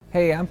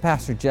Hey, I'm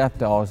Pastor Jeff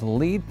Dawes,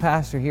 lead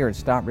pastor here at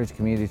Stockbridge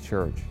Community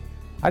Church.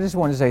 I just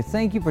want to say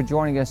thank you for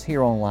joining us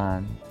here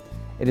online.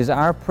 It is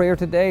our prayer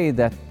today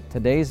that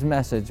today's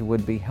message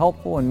would be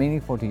helpful and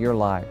meaningful to your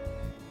life.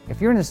 If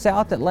you're in the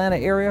South Atlanta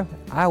area,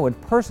 I would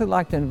personally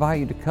like to invite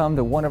you to come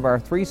to one of our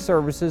 3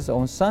 services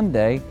on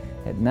Sunday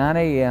at 9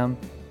 a.m.,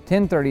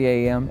 10:30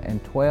 a.m.,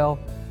 and 12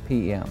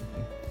 p.m.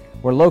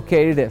 We're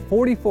located at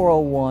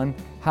 4401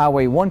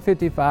 Highway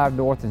 155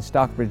 North in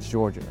Stockbridge,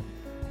 Georgia.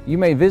 You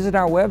may visit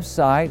our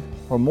website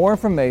for more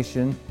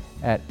information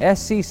at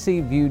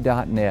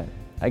sccview.net.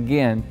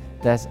 Again,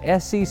 that's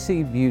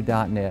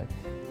sccview.net.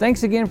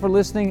 Thanks again for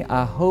listening.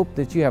 I hope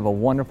that you have a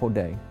wonderful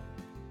day.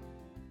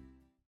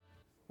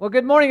 Well,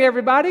 good morning,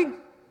 everybody.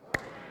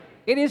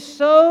 It is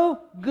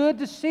so good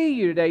to see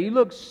you today. You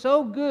look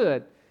so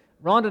good.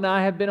 Rhonda and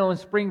I have been on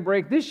spring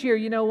break. This year,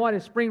 you know what?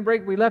 At spring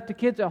break, we left the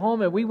kids at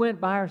home and we went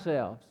by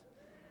ourselves.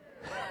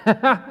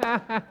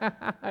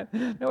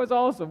 That was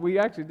awesome. We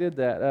actually did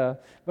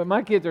that. But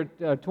my kids are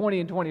 20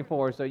 and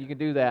 24, so you can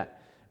do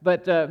that.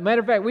 But matter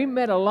of fact, we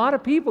met a lot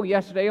of people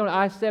yesterday on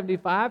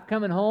I-75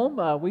 coming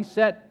home. We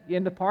sat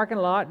in the parking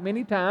lot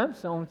many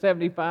times on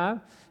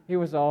 75. It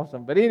was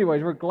awesome. But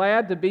anyways, we're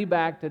glad to be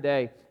back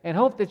today and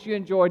hope that you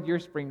enjoyed your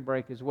spring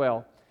break as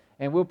well.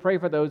 And we'll pray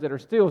for those that are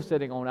still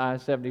sitting on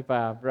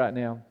I-75 right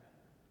now.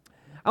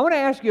 I want to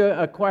ask you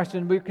a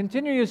question. We're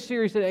continuing a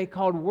series today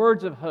called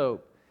Words of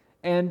Hope.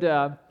 And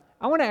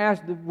I want to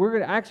ask, we're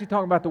going to actually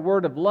talk about the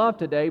word of love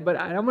today, but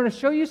I'm going to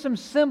show you some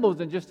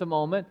symbols in just a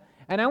moment.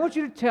 And I want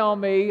you to tell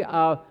me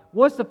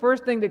what's the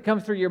first thing that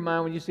comes through your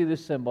mind when you see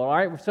this symbol. All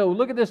right, so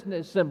look at this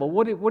symbol.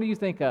 What do you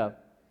think of?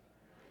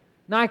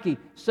 Nike.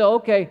 So,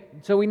 okay,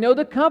 so we know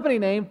the company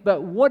name,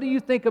 but what do you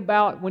think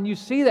about when you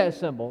see that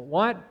symbol?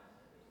 What?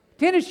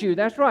 Tennis shoe.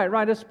 That's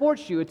right, a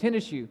sports shoe, a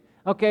tennis shoe.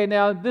 Okay,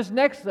 now this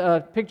next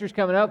picture's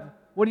coming up.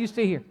 What do you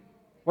see here?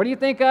 What do you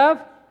think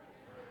of?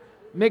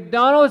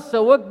 McDonald's.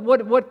 So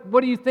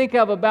what do you think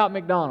of about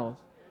McDonald's?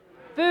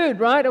 Food,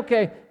 right?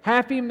 Okay.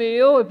 Happy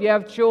Meal if you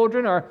have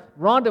children. Or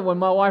Rhonda, when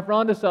my wife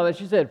Rhonda saw that,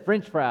 she said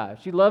French fries.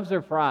 She loves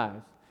her fries.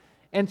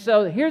 And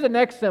so here's the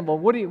next symbol.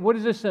 What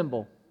is this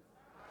symbol?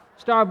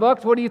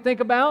 Starbucks. What do you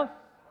think about?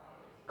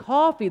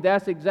 Coffee.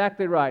 That's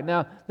exactly right.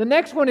 Now, the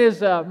next one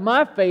is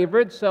my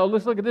favorite. So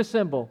let's look at this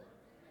symbol.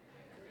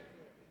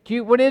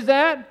 What is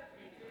that?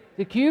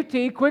 The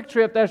QT, Quick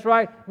Trip. That's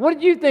right. What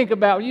did you think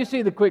about when you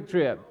see the Quick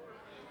Trip?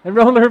 And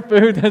roller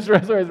food, that's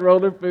right, it's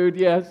roller food,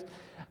 yes.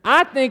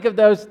 I think of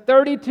those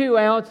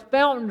 32-ounce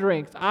fountain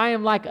drinks. I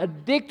am like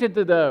addicted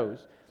to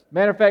those.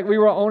 Matter of fact, we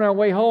were on our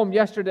way home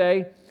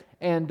yesterday,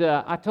 and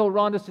I told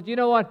Rhonda, I said, you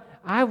know what,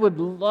 I would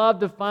love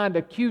to find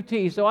a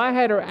QT. So I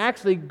had her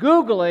actually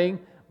Googling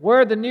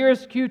where the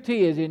nearest QT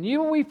is. And you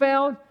know what we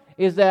found?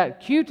 Is that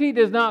QT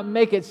does not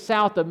make it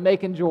south of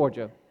Macon,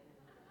 Georgia.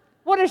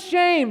 What a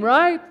shame,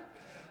 right?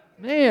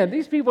 Man,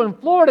 these people in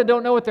Florida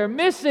don't know what they're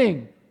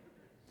missing.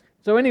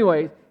 So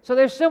anyway, so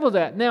there's symbols of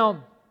that.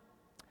 Now,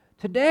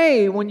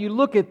 today, when you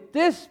look at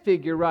this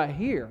figure right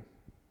here,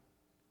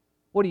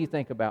 what do you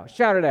think about?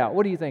 Shout it out.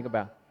 What do you think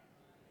about?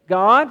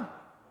 God?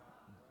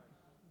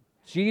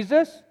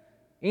 Jesus?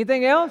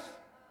 Anything else?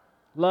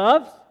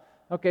 Love?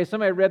 Okay,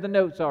 somebody read the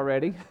notes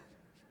already.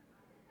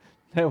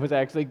 That was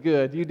actually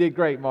good. You did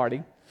great,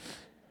 Marty.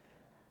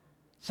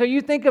 So you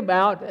think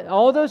about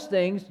all those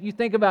things. You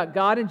think about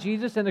God and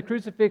Jesus and the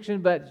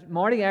crucifixion, but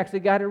Marty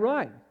actually got it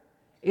right.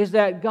 Is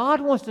that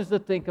God wants us to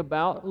think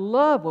about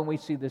love when we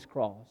see this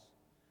cross.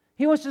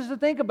 He wants us to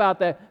think about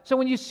that. So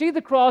when you see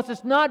the cross,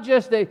 it's not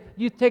just that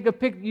you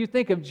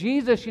think of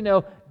Jesus,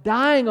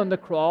 dying on the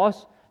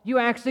cross. You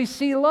actually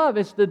see love.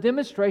 It's the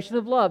demonstration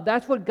of love.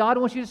 That's what God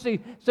wants you to see.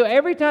 So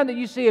every time that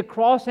you see a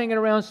cross hanging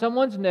around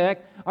someone's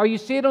neck, or you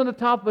see it on the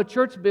top of a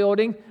church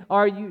building,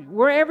 or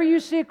wherever you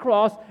see a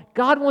cross,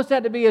 God wants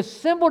that to be a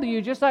symbol to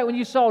you. Just like when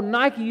you saw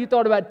Nike, you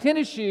thought about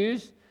tennis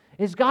shoes.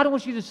 Is God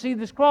wants you to see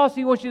this cross.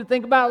 He wants you to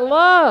think about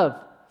love.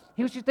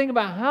 He wants you to think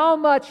about how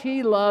much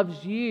He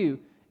loves you,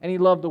 and He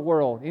loved the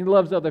world, and He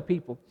loves other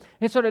people.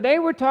 And so today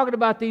we're talking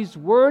about these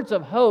words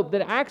of hope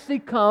that actually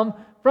come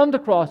from the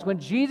cross. When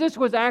Jesus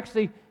was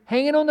actually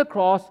hanging on the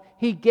cross,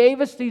 He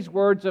gave us these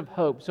words of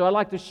hope. So I'd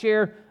like to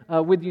share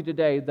with you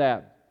today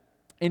that.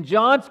 In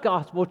John's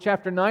Gospel,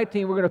 chapter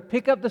 19, we're going to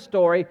pick up the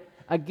story.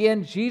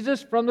 Again,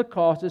 Jesus from the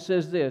cross, it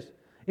says this.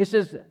 It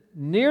says,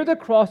 near the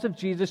cross of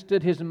Jesus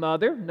stood His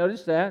mother.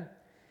 Notice that.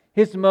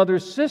 His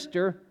mother's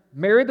sister,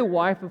 Mary, the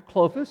wife of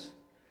Clopas,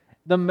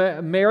 the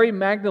Mary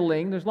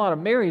Magdalene. There's a lot of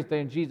Marys there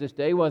in Jesus'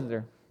 day, wasn't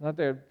there? Not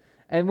there.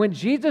 And when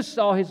Jesus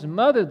saw His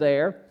mother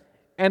there,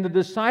 and the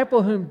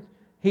disciple whom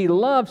He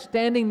loved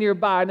standing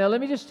nearby. Now,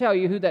 let me just tell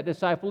you who that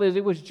disciple is.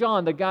 It was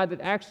John, the guy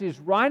that actually is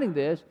writing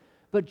this.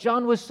 But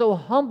John was so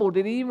humbled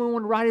that he didn't even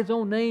want to write his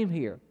own name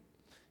here.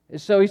 And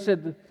so he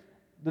said,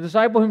 the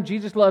disciple whom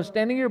Jesus loved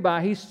standing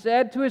nearby, he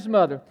said to his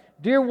mother,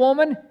 dear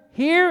woman,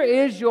 here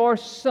is your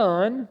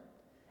son.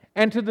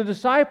 And to the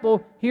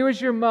disciple, here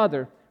is your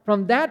mother.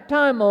 From that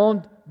time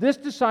on, this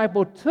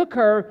disciple took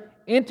her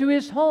into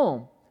his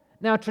home.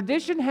 Now,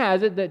 tradition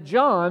has it that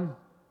John,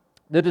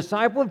 the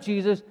disciple of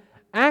Jesus,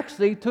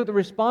 actually took the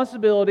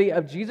responsibility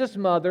of Jesus'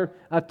 mother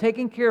of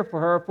taking care for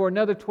her for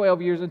another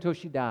 12 years until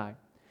she died.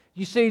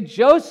 You see,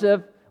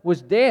 Joseph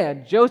was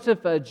dead. Joseph,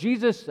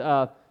 Jesus,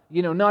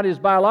 not his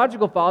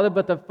biological father,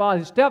 but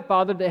his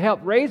stepfather that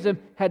helped raise him,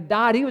 had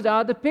died. He was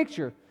out of the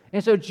picture.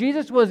 And so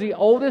Jesus was the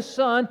oldest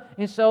son,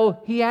 and so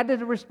he had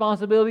the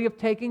responsibility of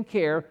taking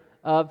care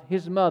of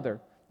his mother.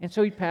 And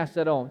so he passed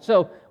that on.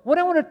 So what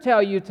I want to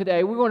tell you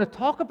today, we want to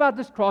talk about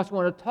this cross, we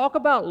want to talk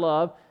about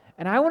love,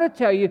 and I want to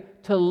tell you,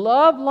 to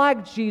love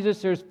like Jesus,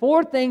 there's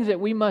 4 things that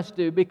we must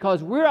do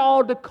because we're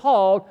all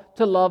called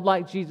to love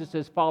like Jesus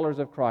as followers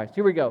of Christ.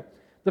 Here we go.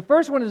 The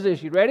first one is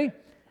this. You ready?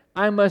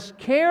 I must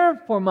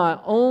care for my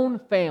own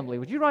family.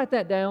 Would you write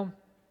that down?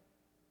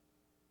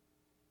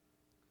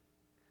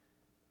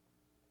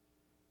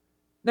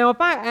 Now,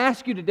 if I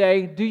ask you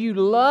today, do you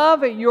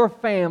love your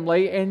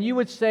family? And you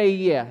would say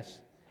yes.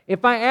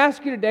 If I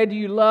ask you today, do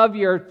you love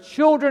your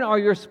children or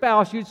your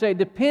spouse? You'd say,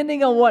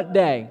 depending on what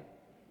day.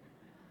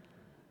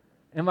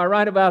 Am I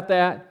right about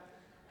that?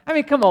 I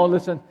mean, come on,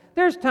 listen.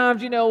 There's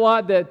times,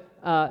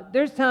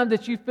 there's times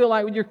that you feel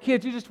like with your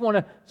kids, you just want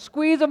to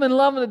squeeze them and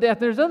love them to death.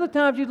 There's other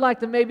times you'd like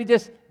to maybe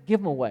just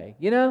give them away,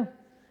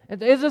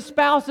 And as a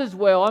spouse as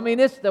well. I mean,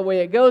 it's the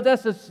way it goes.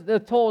 That's the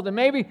toll. And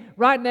maybe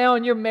right now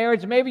in your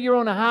marriage, maybe you're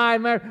on a high.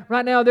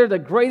 Right now they're the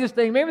greatest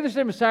thing. Maybe they're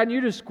sitting beside you,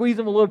 you just squeeze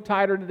them a little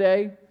tighter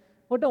today.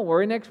 Well, don't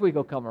worry. Next week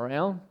will come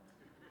around.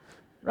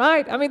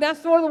 Right? I mean,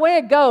 that's sort of the way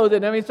it goes.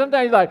 And I mean,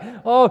 sometimes you're like,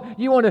 oh,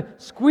 you want to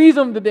squeeze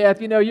them to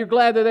death. You're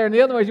glad they're there. And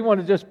the other ways you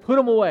want to just put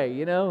them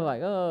away.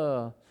 Like,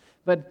 oh.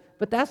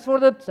 But that's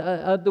sort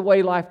of the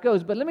way life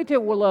goes. But let me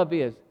tell you what love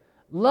is.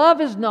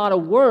 Love is not a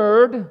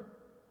word.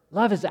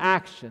 Love is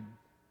action.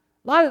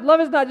 Love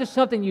is not just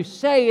something you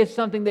say. It's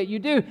something that you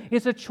do.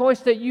 It's a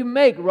choice that you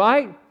make,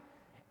 right?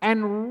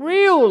 And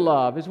real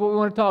love is what we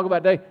want to talk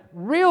about today.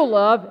 Real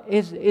love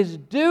is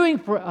doing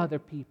for other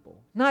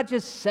people, not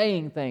just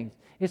saying things.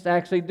 It's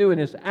actually doing.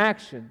 It's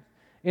action.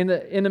 In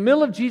the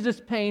middle of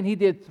Jesus' pain, He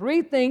did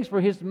 3 things for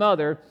His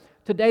mother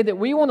today that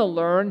we want to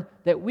learn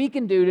that we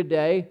can do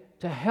today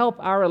to help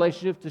our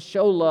relationship to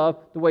show love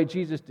the way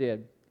Jesus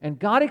did. And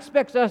God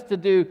expects us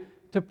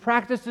to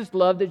practice this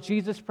love that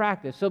Jesus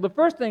practiced. So the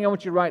first thing I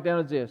want you to write down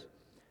is this.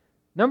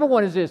 Number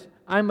 1 is this.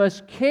 I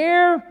must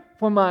care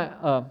for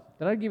my...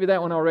 did I give you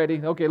that one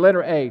already? Okay,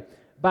 letter A.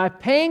 By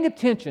paying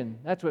attention.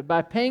 That's what,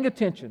 by paying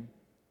attention.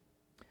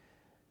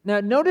 Now,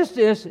 notice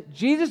this.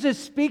 Jesus is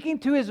speaking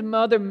to His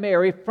mother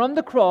Mary from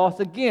the cross.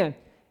 Again,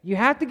 you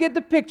have to get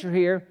the picture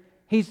here.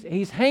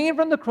 He's hanging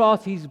from the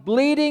cross. He's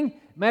bleeding.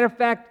 Matter of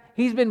fact,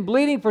 he's been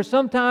bleeding for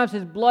some time.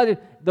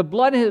 The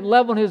blood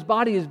level in his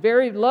body is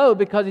very low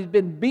because he's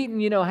been beaten,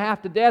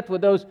 half to death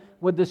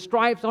with the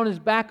stripes on his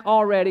back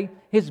already.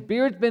 His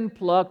beard's been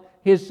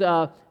plucked.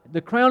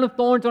 The crown of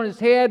thorns on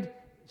his head,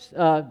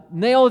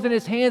 nails in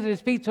his hands and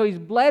his feet. So he's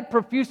bled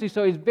profusely.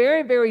 So he's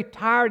very, very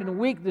tired and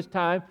weak this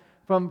time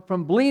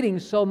from bleeding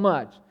so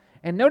much.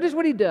 And notice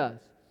what he does.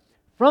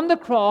 From the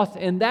cross,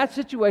 in that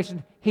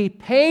situation, he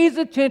pays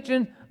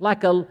attention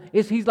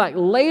he's like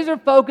laser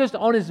focused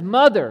on his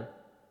mother.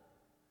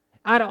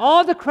 Out of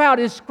all the crowd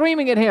is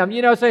screaming at him,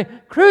 saying,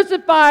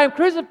 crucify him,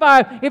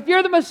 crucify him. If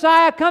you're the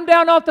Messiah, come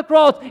down off the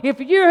cross.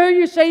 If you're who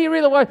you say you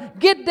really are,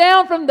 get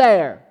down from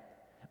there.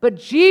 But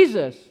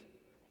Jesus,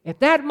 at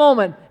that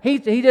moment, he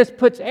just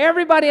puts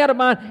everybody out of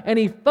mind and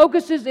he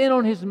focuses in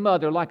on his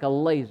mother like a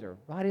laser,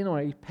 right in on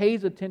her. He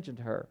pays attention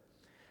to her.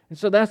 And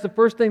so that's the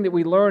first thing that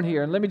we learn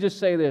here. And let me just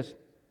say this.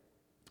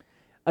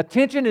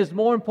 Attention is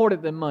more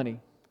important than money.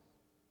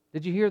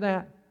 Did you hear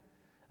that?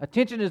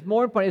 Attention is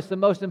more important. It's the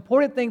most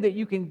important thing that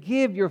you can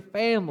give your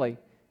family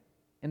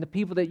and the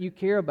people that you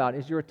care about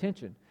is your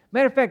attention.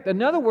 Matter of fact,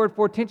 another word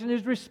for attention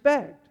is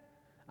respect.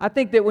 I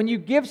think that when you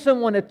give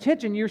someone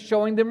attention, you're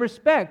showing them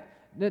respect.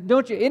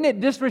 Don't you? Isn't it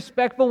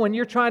disrespectful when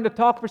you're trying to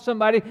talk for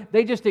somebody,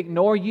 they just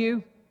ignore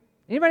you?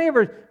 Anybody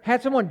ever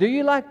had someone do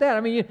you like that?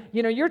 I mean,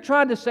 you're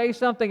trying to say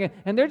something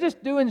and they're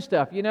just doing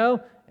stuff,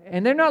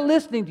 and they're not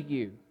listening to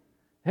you.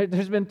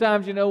 There's been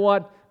times,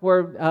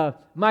 where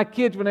my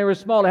kids, when they were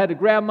small, had to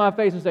grab my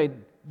face and say,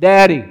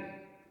 Daddy.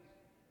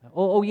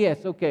 Oh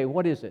yes, okay,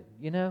 what is it?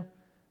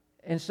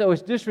 And so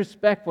it's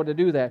disrespectful to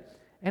do that.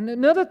 And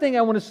another thing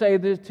I want to say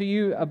to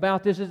you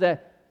about this is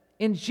that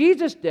in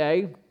Jesus'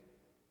 day,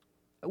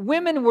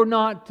 women were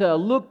not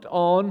looked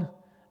on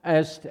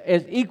as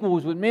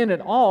equals with men at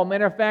all.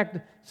 Matter of fact,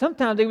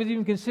 sometimes they was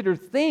even considered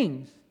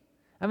things.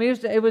 I mean,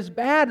 it was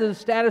bad the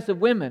status of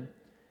women.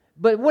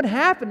 But what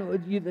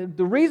happened,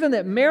 the reason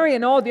that Mary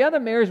and all the other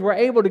Marys were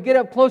able to get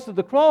up close to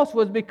the cross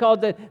was because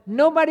that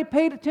nobody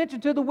paid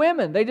attention to the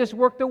women. They just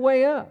worked their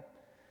way up.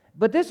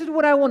 But this is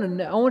what I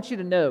want you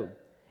to know,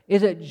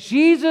 is that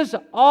Jesus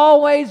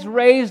always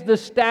raised the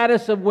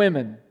status of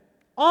women.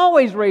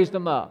 Always raised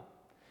them up.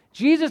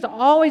 Jesus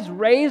always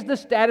raised the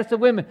status of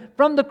women.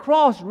 From the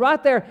cross,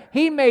 right there,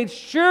 He made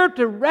sure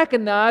to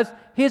recognize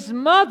His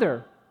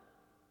mother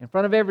in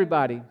front of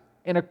everybody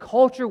in a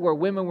culture where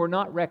women were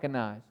not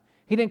recognized.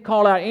 He didn't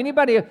call out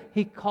anybody else.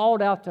 He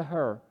called out to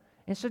her.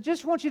 And so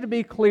just want you to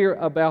be clear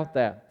about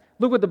that.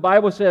 Look what the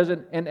Bible says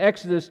in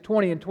Exodus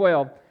 20 and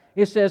 12.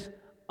 It says,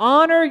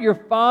 honor your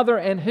father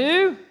and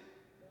who?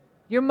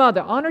 Your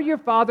mother. Honor your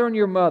father and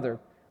your mother.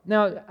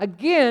 Now,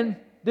 again,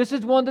 this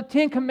is one of the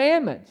 10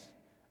 commandments.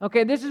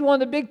 Okay, this is one of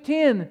the big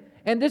 10.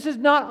 And this is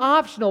not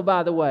optional,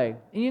 by the way.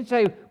 And you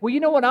say, well, you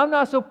know what? I'm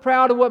not so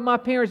proud of what my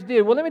parents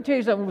did. Well, let me tell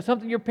you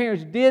something your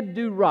parents did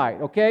do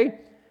right, okay?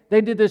 They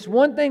did this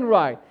one thing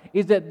right,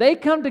 is that they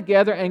come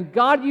together and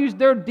God used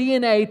their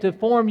DNA to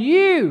form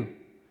you.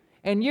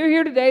 And you're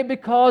here today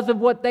because of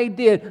what they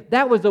did.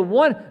 That was the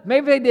one,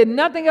 maybe they did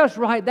nothing else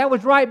right. That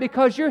was right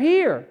because you're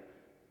here.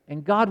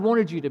 And God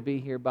wanted you to be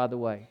here, by the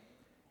way.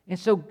 And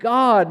so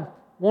God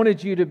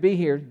wanted you to be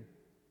here.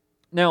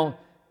 Now,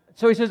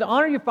 so he says,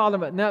 honor your father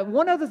and mother. Now,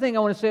 one other thing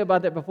I want to say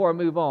about that before I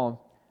move on.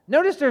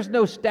 Notice there's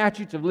no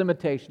statutes of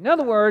limitation. In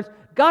other words,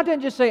 God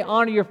doesn't just say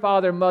honor your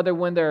father and mother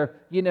when they're,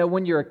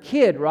 when you're a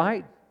kid,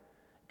 right?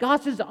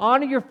 God says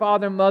honor your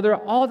father and mother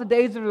all the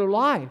days of their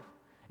life.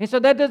 And so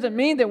that doesn't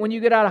mean that when you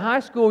get out of high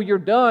school, you're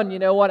done. You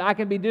know what? I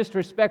can be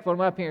disrespectful to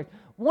my parents.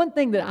 One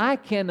thing that I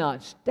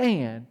cannot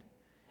stand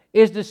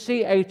is to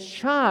see a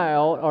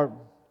child, or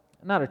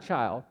not a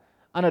child,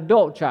 an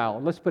adult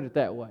child, let's put it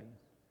that way.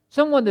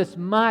 Someone that's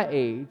my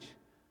age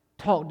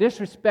talk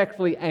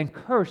disrespectfully and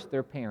curse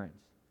their parents.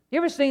 You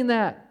ever seen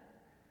that?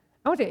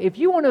 I want to tell you, if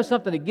you want to know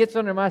something that gets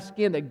under my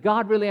skin that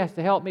God really has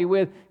to help me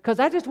with, because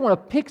I just want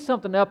to pick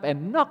something up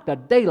and knock the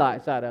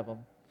daylights out of them.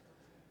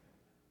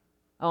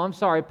 Oh, I'm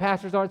sorry,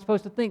 pastors aren't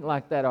supposed to think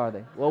like that, are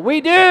they? Well,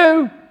 we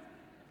do.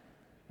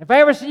 If I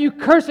ever see you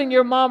cursing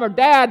your mom or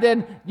dad,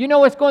 then you know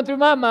what's going through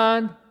my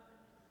mind.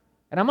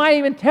 And I might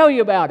even tell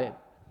you about it.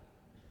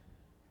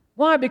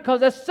 Why? Because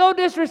that's so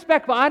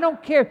disrespectful. I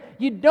don't care.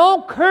 You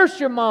don't curse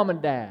your mom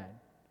and dad.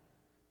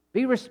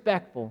 Be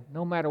respectful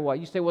no matter what.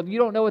 You say, well, you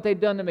don't know what they've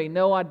done to me.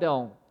 No, I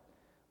don't.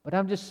 But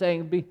I'm just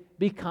saying,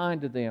 be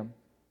kind to them.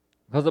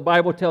 Because the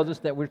Bible tells us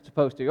that we're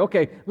supposed to.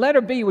 Okay, letter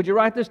B, would you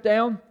write this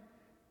down?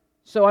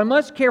 So I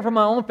must care for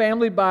my own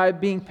family by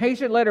being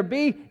patient. Letter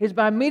B is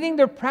by meeting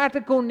their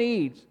practical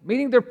needs.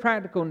 Meeting their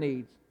practical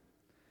needs.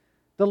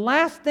 The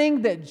last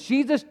thing that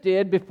Jesus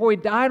did before He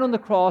died on the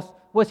cross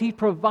was He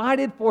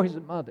provided for His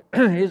mother.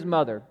 His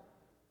mother.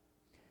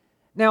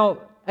 Now,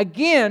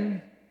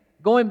 again,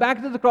 going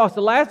back to the cross,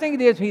 the last thing He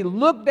did is He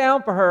looked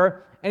down for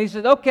her and He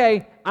said,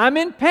 okay, I'm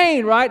in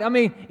pain, right? I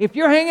mean, if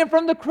you're hanging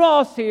from the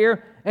cross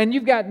here and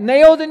you've got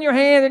nails in your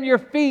hand and your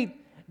feet,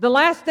 the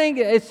last thing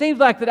it seems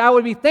like that I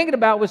would be thinking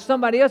about was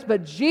somebody else,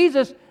 but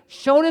Jesus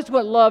showed us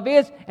what love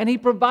is, and He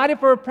provided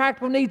for her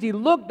practical needs. He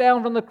looked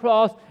down from the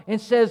cross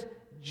and says,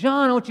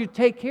 John, I want you to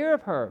take care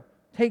of her.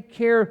 Take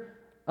care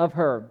of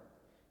her.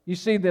 You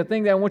see, the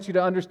thing that I want you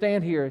to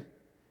understand here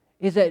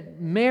is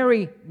that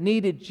Mary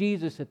needed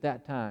Jesus at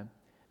that time.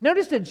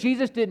 Notice that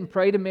Jesus didn't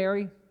pray to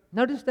Mary.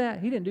 Notice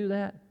that. He didn't do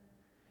that.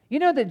 You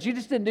know that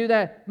Jesus didn't do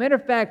that? Matter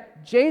of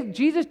fact,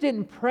 Jesus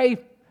didn't pray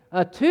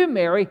to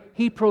Mary.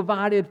 He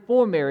provided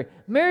for Mary.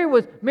 Mary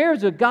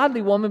was a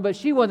godly woman, but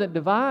she wasn't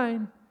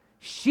divine.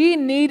 She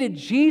needed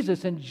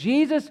Jesus, and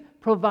Jesus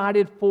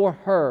provided for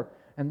her.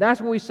 And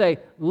that's what we say,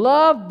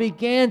 love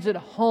begins at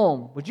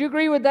home. Would you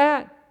agree with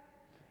that?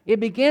 It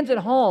begins at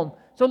home.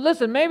 So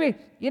listen, maybe,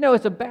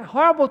 it's a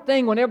horrible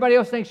thing when everybody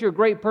else thinks you're a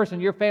great person,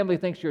 your family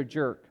thinks you're a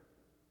jerk.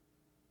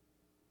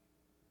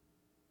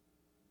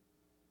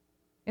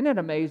 Isn't that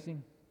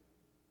amazing?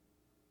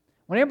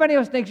 When everybody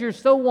else thinks you're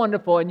so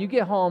wonderful and you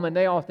get home and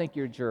they all think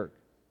you're a jerk.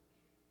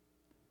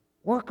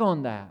 Work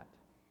on that.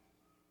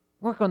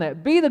 Work on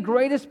that. Be the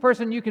greatest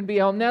person you can be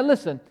at home. Now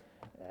listen,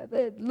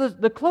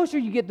 the closer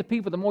you get to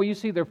people, the more you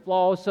see their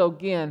flaws. So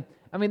again,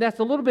 that's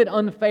a little bit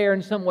unfair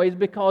in some ways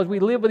because we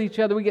live with each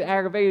other, we get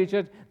aggravated with each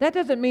other. That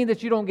doesn't mean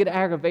that you don't get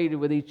aggravated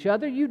with each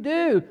other. You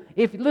do.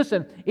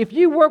 If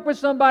you work with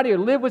somebody or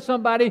live with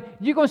somebody,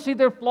 you're going to see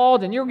their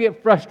flaws and you're going to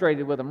get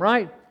frustrated with them,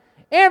 right?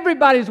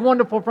 Everybody's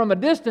wonderful from a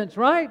distance,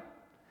 right?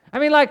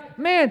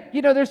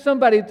 There's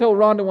somebody who told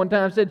Rhonda one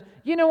time, said,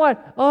 you know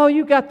what? Oh,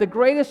 you got the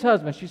greatest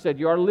husband. She said,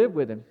 you ought to live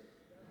with him.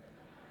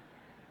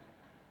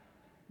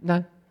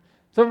 No.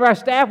 Some of our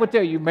staff would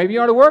tell you, maybe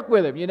you ought to work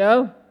with him,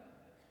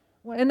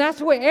 And that's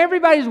the way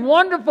everybody's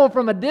wonderful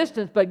from a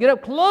distance, but get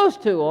up close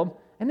to them,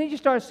 and then you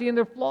start seeing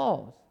their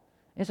flaws.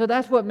 And so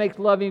that's what makes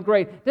loving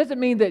great.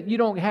 Doesn't mean that you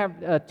don't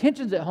have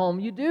tensions at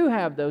home. You do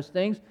have those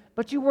things,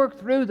 but you work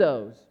through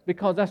those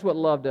because that's what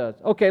love does.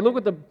 Okay, look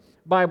what the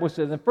Bible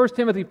says in 1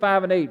 Timothy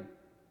 5 and 8.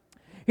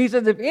 He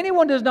says, if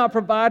anyone does not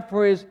provide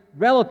for his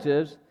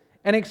relatives,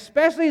 and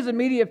especially his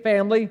immediate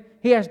family,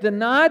 he has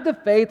denied the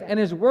faith and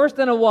is worse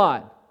than a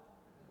what?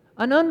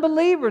 An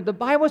unbeliever. The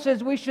Bible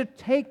says we should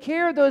take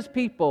care of those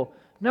people.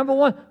 Number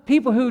one,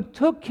 people who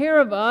took care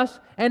of us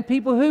and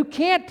people who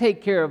can't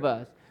take care of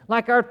us.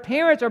 Like our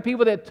parents are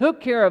people that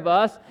took care of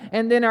us,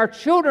 and then our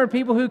children are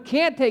people who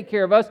can't take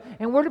care of us,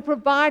 and we're to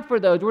provide for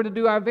those. We're to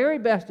do our very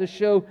best to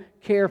show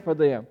care for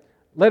them.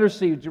 Letter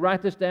C, did you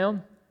write this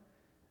down?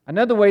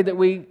 Another way that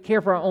we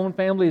care for our own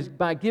family is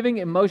by giving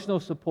emotional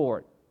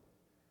support.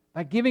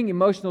 By giving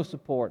emotional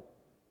support.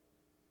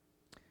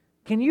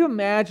 Can you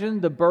imagine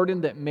the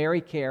burden that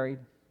Mary carried?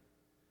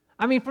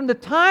 I mean, from the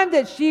time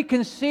that she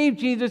conceived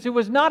Jesus, it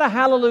was not a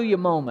hallelujah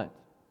moment.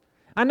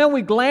 I know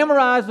we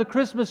glamorize the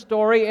Christmas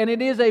story, and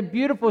it is a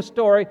beautiful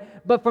story,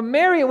 but for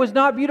Mary, it was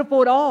not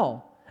beautiful at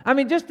all. I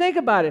mean, just think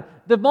about it.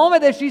 The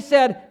moment that she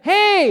said,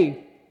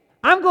 hey,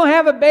 I'm going to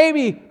have a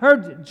baby,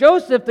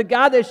 Joseph, the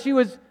guy that she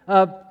was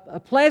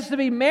pledged to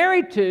be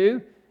married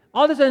to,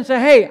 all of a sudden said,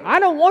 hey,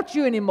 I don't want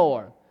you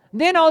anymore.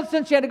 Then all of a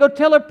sudden she had to go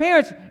tell her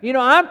parents,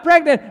 I'm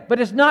pregnant,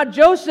 but it's not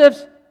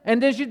Joseph's. And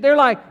then they're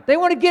like, they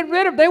want to get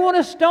rid of her. They want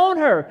to stone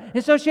her.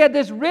 And so she had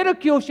this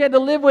ridicule she had to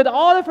live with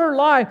all of her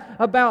life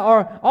about,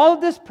 or all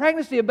of this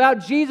pregnancy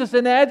about Jesus.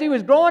 And as he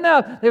was growing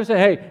up, they would say,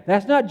 hey,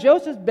 that's not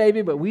Joseph's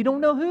baby, but we don't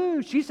know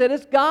who. She said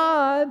it's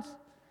God's.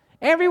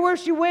 Everywhere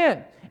she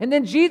went. And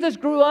then Jesus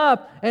grew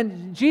up,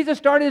 and Jesus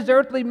started his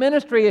earthly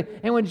ministry.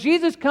 And when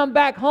Jesus come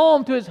back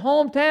home to his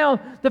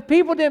hometown, the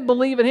people didn't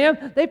believe in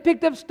him. They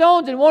picked up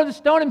stones and wanted to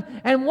stone him.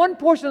 And one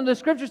portion of the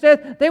scripture says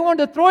they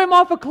wanted to throw him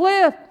off a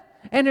cliff.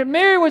 And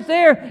Mary was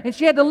there, and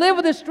she had to live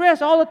with the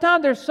stress all the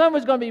time. Their son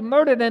was going to be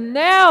murdered, and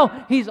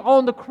now he's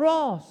on the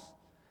cross.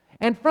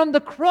 And from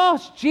the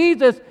cross,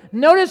 Jesus,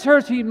 notice her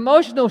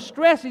emotional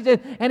stress, he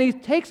said, and he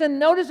takes and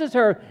notices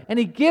her, and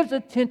he gives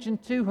attention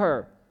to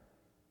her.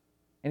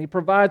 And he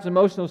provides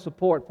emotional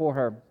support for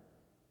her.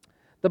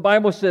 The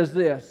Bible says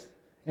this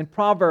in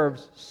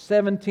Proverbs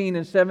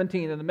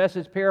 17:17, in the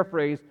Message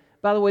paraphrase.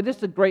 By the way, this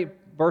is a great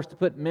verse to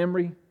put in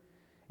memory.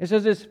 It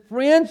says this,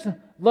 friends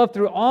love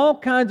through all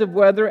kinds of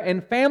weather,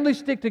 and families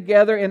stick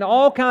together in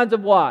all kinds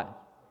of what?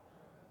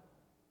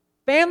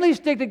 Families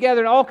stick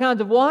together in all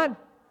kinds of what?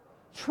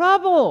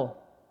 Trouble.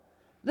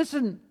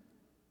 Listen,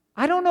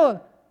 I don't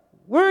know.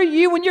 Where are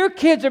you when your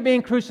kids are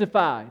being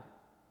crucified?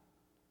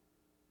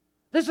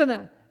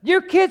 Listen,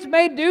 your kids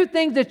may do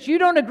things that you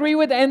don't agree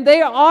with, and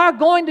they are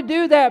going to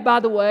do that,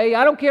 by the way.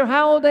 I don't care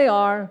how old they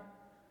are.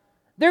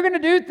 They're going to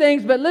do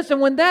things, but listen,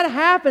 when that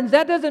happens,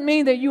 that doesn't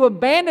mean that you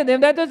abandon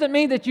them. That doesn't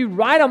mean that you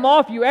write them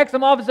off, you X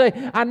them off and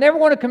say, I never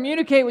want to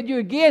communicate with you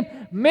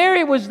again.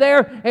 Mary was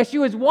there as she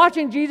was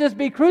watching Jesus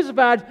be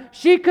crucified.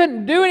 She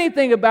couldn't do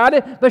anything about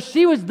it, but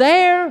she was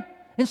there.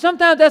 And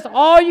sometimes that's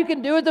all you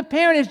can do as a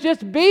parent is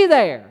just be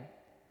there.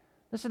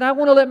 Listen, I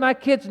want to let my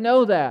kids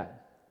know that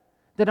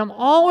I'm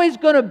always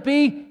going to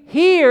be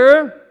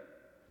here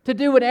to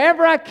do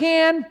whatever I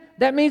can.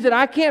 That means that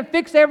I can't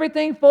fix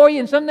everything for you,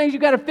 and some things you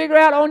got to figure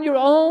out on your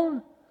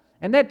own.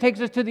 And that takes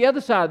us to the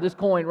other side of this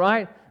coin,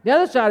 right? The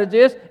other side of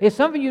this is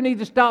some of you need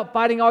to stop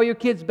fighting all your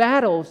kids'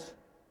 battles.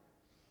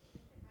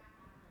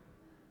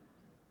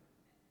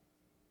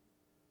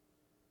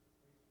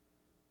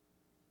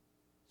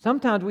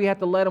 Sometimes we have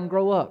to let them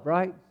grow up,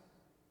 right?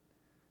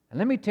 And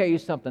let me tell you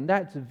something,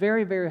 that's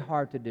very, very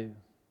hard to do.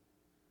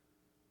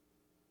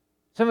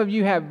 Some of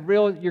you have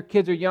your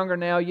kids are younger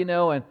now,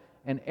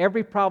 and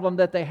every problem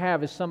that they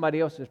have is somebody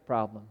else's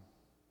problem.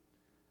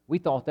 We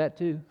thought that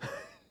too.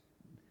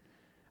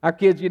 Our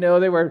kids, they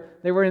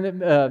were in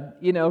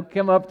the,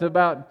 come up to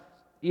about,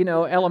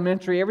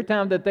 elementary. Every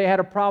time that they had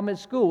a problem at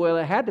school, well,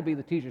 it had to be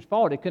the teacher's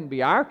fault. It couldn't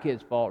be our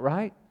kids' fault,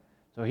 right?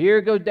 So here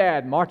goes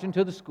Dad marching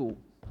to the school.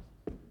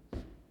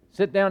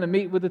 Sit down and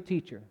meet with the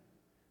teacher.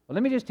 Well,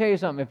 let me just tell you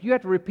something. If you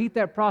have to repeat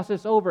that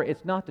process over,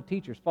 it's not the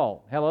teacher's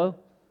fault. Hello?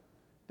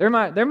 There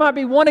might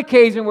be one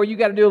occasion where you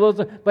got to do a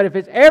little, but if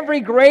it's every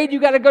grade you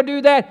got to go do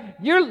that,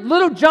 your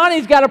little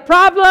Johnny's got a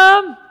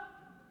problem.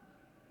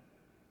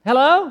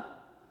 Hello?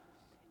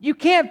 You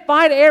can't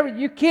fight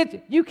your kids.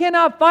 You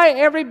cannot fight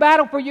every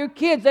battle for your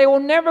kids. They will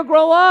never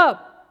grow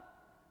up.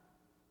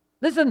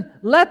 Listen,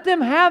 let them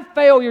have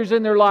failures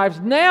in their lives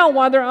now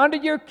while they're under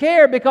your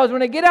care, because when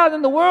they get out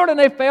in the world and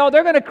they fail,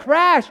 they're going to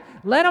crash.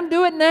 Let them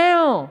do it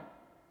now.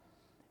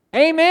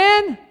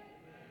 Amen?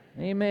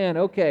 Amen.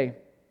 Okay.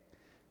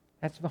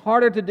 That's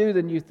harder to do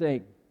than you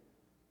think.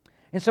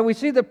 And so we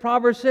see that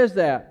Proverbs says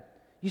that.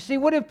 You see,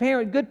 what do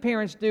good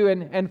parents do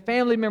and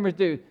family members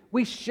do?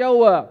 We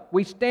show up.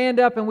 We stand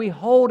up and we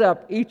hold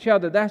up each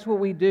other. That's what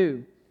we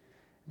do.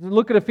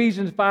 Look at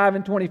Ephesians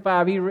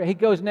 5:25. He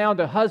goes now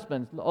to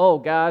husbands. Oh,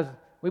 guys,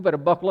 we better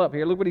buckle up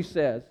here. Look what he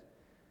says.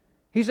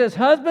 He says,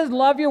 husbands,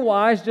 love your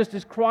wives just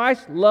as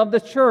Christ loved the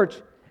church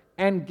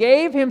and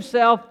gave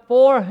himself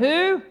for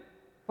who?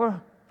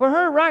 For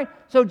her, right?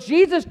 So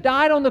Jesus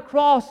died on the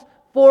cross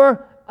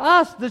for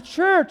us, the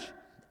church.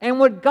 And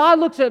when God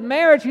looks at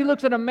marriage, He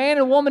looks at a man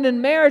and woman in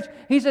marriage.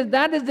 He says,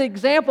 that is the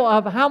example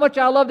of how much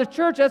I love the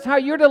church. That's how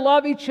you're to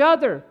love each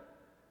other.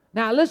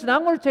 Now, listen,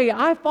 I'm going to tell you,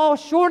 I fall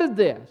short of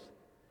this.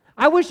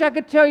 I wish I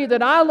could tell you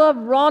that I love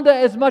Rhonda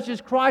as much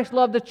as Christ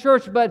loved the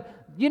church, but,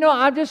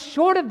 I'm just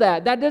short of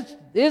that. That just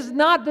is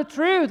not the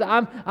truth.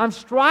 I'm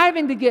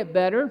striving to get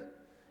better.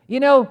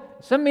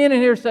 Some men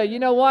in here say, you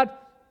know what?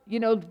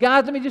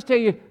 Guys, let me just tell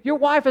you, your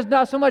wife is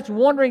not so much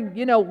wondering,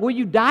 will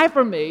you die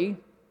for me?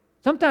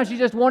 Sometimes she's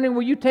just wondering,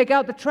 will you take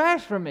out the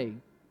trash for me?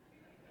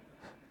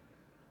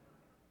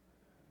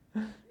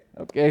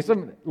 Okay,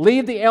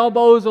 leave the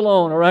elbows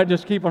alone, all right?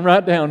 Just keep them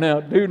right down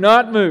now. Do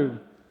not move.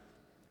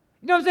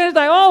 You know what I'm saying? It's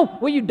like, oh,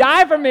 will you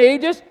die for me?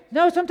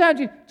 No, sometimes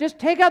you just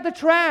take out the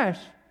trash.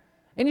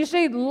 And you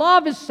see,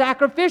 love is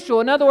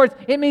sacrificial. In other words,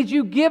 it means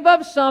you give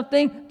up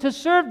something to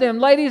serve them.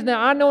 Ladies, now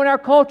I know in our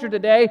culture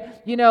today,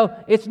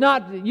 it's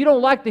not, you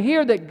don't like to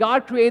hear that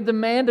God created the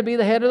man to be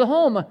the head of the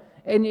home.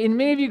 And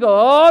many of you go,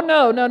 oh,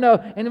 no.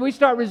 And we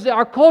start,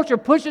 our culture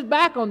pushes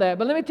back on that.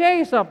 But let me tell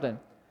you something.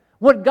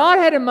 What God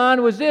had in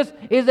mind was this,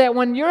 is that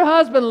when your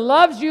husband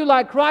loves you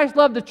like Christ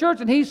loved the church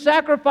and he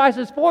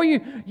sacrifices for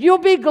you, you'll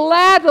be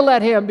glad to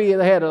let him be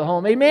the head of the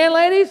home. Amen,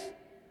 ladies?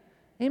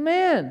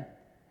 Amen.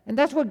 And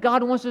that's what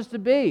God wants us to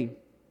be.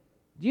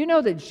 Do you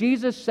know that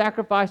Jesus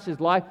sacrificed His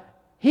life?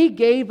 He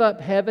gave up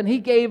heaven. He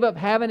gave up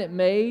having it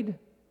made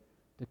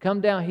to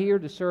come down here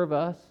to serve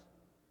us.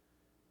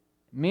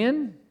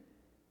 Men,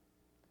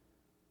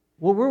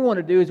 what we want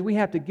to do is we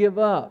have to give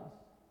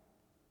up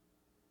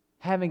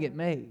having it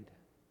made,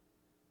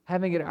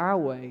 having it our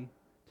way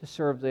to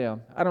serve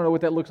them. I don't know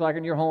what that looks like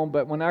in your home,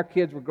 but when our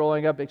kids were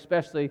growing up,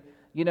 especially,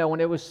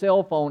 when it was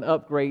cell phone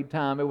upgrade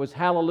time, it was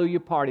hallelujah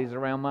parties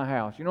around my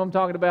house. You know what I'm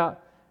talking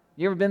about?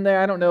 You ever been there?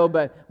 I don't know,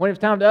 but when it was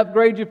time to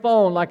upgrade your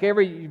phone, like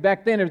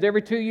back then, it was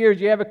every 2 years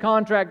you have a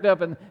contract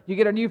up and you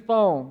get a new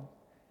phone.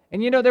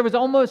 And there was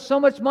almost so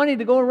much money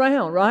to go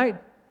around, right?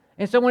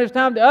 And so when it was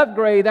time to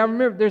upgrade, I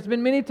remember there's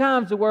been many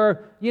times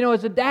where,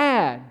 as a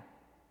dad,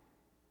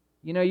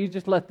 you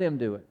just let them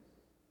do it.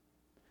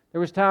 There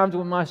was times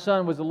when my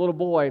son was a little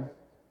boy.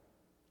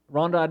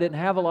 Rhonda, I didn't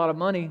have a lot of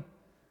money.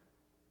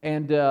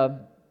 And I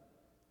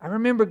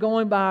remember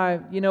going by,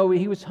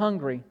 he was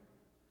hungry.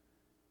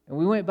 And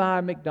we went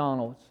by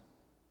McDonald's.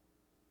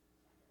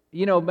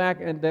 Back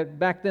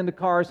then the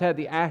cars had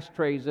the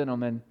ashtrays in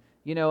them. And,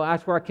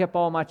 that's where I kept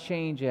all my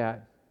change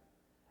at.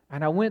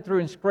 And I went through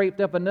and scraped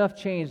up enough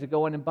change to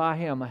go in and buy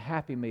him a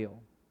Happy Meal.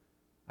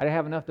 I didn't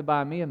have enough to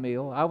buy me a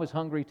meal. I was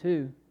hungry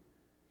too.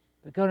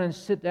 But go and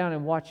sit down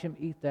and watch him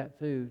eat that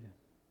food.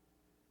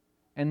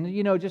 And,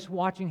 just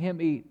watching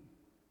him eat.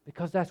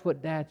 Because that's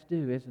what dads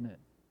do, isn't it?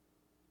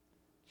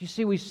 You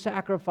see, we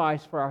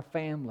sacrifice for our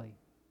family.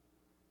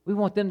 We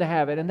want them to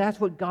have it. And that's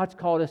what God's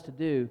called us to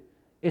do,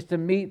 is to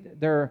meet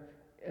their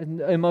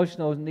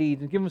emotional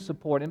needs and give them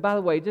support. And by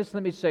the way, just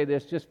let me say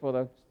this, just for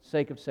the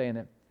sake of saying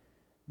it.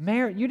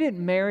 You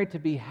didn't marry to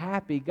be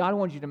happy. God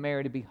wants you to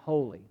marry to be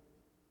holy.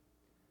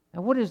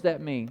 Now, what does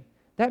that mean?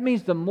 That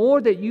means the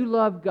more that you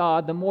love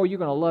God, the more you're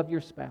going to love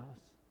your spouse.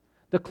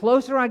 The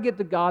closer I get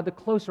to God, the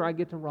closer I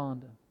get to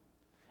Rhonda.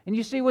 And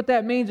you see what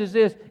that means is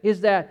this,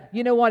 is that,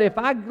 if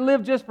I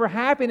live just for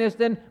happiness,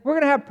 then we're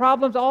going to have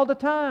problems all the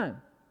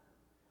time.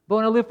 But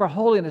when I live for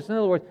holiness, in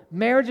other words,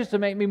 marriage is to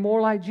make me more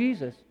like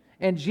Jesus.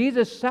 And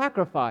Jesus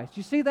sacrificed.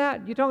 You see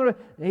that? You're talking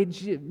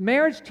about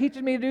marriage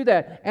teaches me to do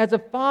that. As a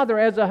father,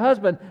 as a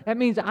husband, that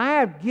means I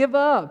have to give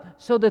up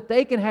so that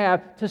they can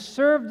have to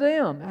serve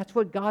them. That's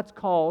what God's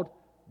called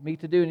me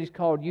to do, and He's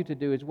called you to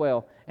do as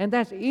well. And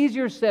that's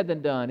easier said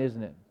than done,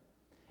 isn't it?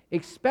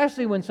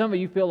 Especially when some of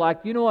you feel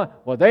like,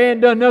 well, they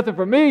ain't done nothing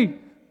for me.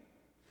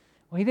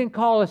 Well, He didn't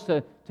call us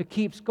to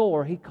keep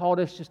score. He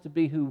called us just to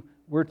be who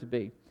we're to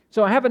be.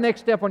 So I have a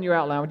next step on your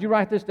outline. Would you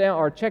write this down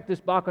or check this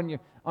box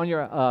on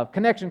your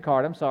connection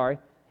card? I'm sorry.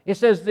 It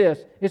says this.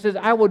 It says,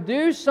 I will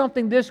do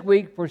something this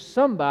week for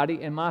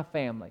somebody in my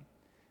family.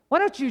 Why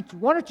don't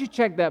you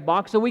check that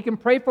box so we can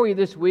pray for you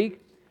this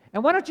week?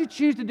 And why don't you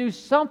choose to do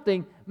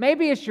something?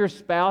 Maybe it's your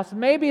spouse.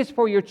 Maybe it's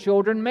for your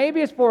children.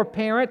 Maybe it's for a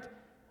parent.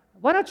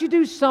 Why don't you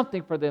do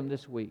something for them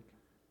this week?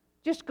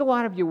 Just go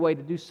out of your way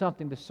to do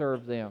something to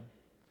serve them.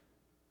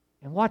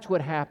 And watch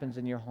what happens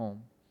in your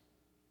home.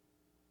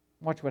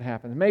 Watch what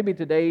happens. Maybe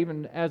today,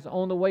 even as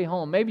on the way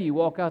home, maybe you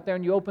walk out there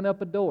and you open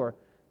up a door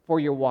for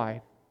your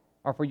wife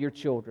or for your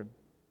children.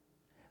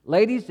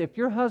 Ladies, if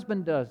your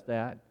husband does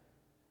that,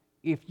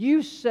 if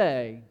you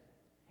say,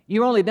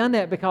 you've only done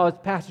that because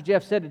Pastor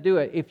Jeff said to do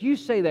it, if you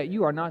say that,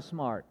 you are not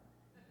smart.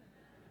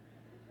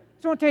 I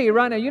just want to tell you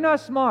right now, you're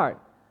not smart.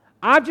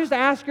 I've just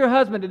asked your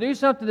husband to do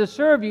something to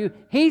serve you.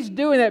 He's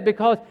doing that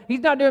because he's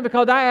not doing it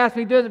because I asked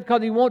him. He does it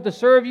because he wants to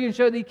serve you and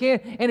show that he can.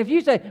 And if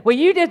you say, well,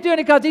 you just doing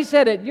it because he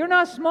said it, you're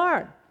not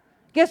smart.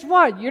 Guess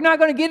what? You're not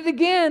going to get it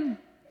again.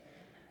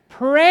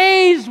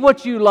 Praise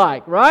what you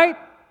like, right?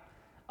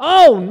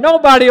 Oh,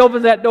 nobody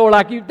opens that door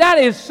like you. That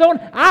is so,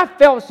 I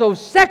felt so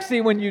sexy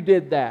when you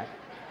did that.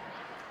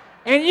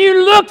 And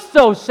you look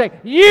so sexy.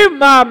 You,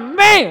 my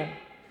man.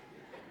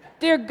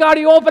 Dear God,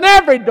 He opened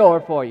every door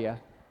for you.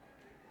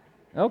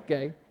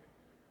 Okay.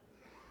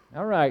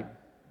 All right.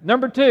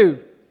 Number 2,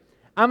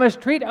 I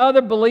must treat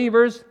other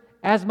believers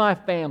as my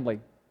family.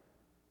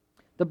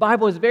 The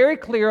Bible is very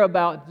clear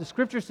about, the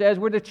Scripture says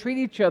we're to treat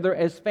each other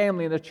as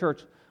family in the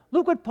church.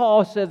 Look what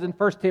Paul says in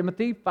 1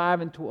 Timothy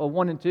 1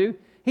 and 2.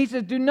 He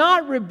says, do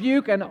not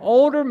rebuke an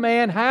older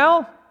man,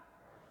 how?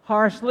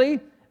 Harshly,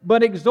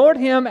 but exhort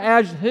him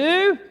as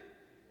who?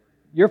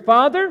 Your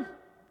father.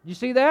 You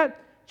see that?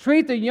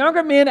 Treat the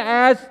younger men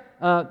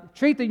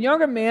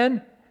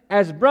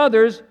as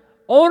brothers,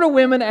 older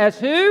women as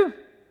who?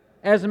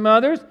 As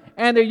mothers,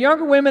 and the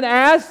younger women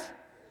as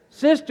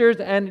sisters.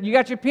 And you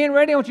got your pen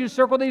ready? I want you to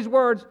circle these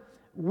words.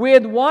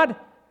 With what?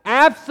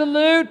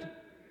 Absolute.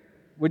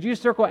 Would you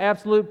circle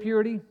absolute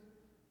purity?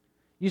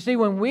 You see,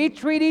 when we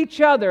treat each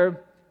other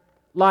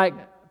like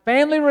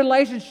family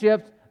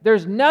relationships,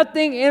 there's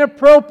nothing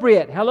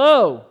inappropriate.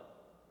 Hello.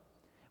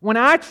 When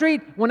I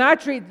treat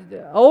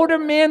older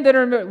men that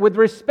are with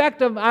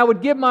respect of I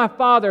would give my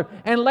father,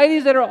 and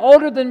ladies that are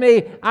older than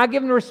me, I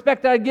give them the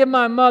respect that I give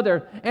my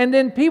mother, and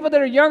then people that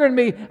are younger than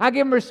me, I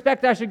give them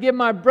respect I should give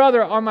my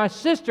brother or my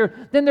sister,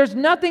 then there's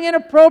nothing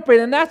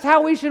inappropriate, and that's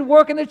how we should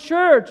work in the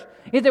church,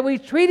 is that we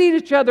treat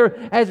each other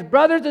as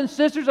brothers and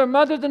sisters or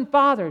mothers and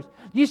fathers.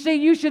 You see,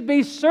 you should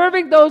be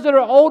serving those that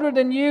are older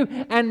than you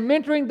and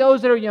mentoring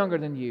those that are younger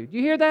than you. Do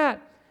you hear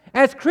that?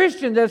 As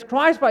Christians, as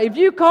Christ followers, if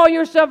you call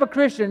yourself a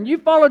Christian, you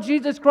follow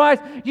Jesus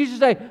Christ, you should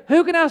say,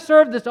 who can I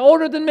serve that's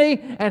older than me,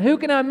 and who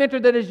can I mentor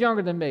that is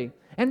younger than me?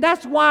 And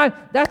that's why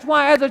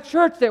as a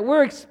church that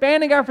we're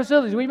expanding our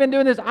facilities. We've been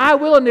doing this I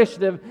Will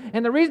initiative,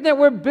 and the reason that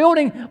we're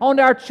building on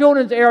our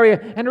children's area,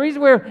 and the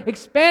reason we're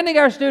expanding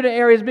our student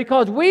area is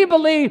because we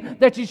believe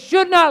that you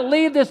should not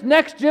leave this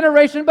next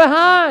generation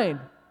behind.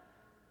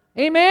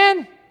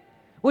 Amen?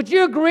 Would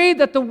you agree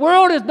that the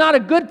world is not a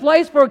good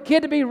place for a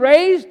kid to be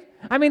raised?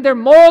 I mean, their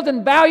morals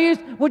and values.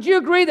 Would you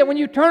agree that when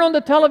you turn on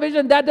the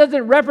television, that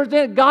doesn't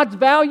represent God's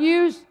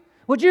values?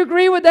 Would you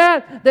agree with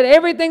that? That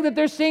everything that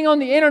they're seeing on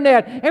the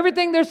internet,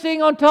 everything they're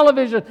seeing on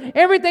television,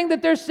 everything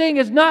that they're seeing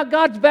is not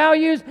God's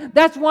values?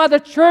 That's why the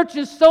church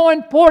is so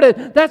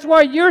important. That's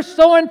why you're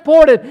so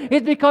important.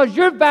 It's because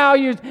your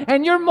values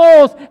and your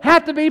morals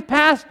have to be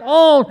passed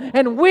on.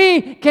 And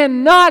we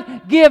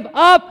cannot give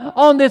up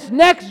on this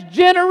next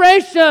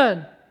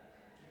generation.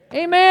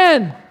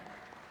 Amen.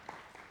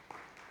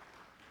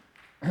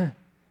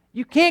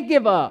 You can't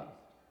give up.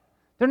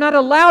 They're not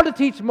allowed to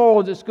teach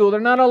morals at school.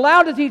 They're not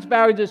allowed to teach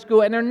values at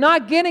school, and they're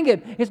not getting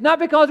it. It's not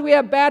because we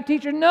have bad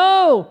teachers.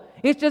 No.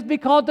 It's just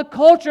because the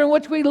culture in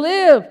which we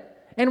live,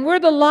 and we're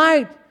the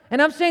light.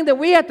 And I'm saying that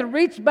we have to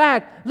reach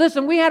back.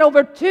 Listen, we had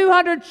over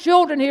 200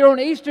 children here on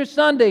Easter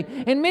Sunday.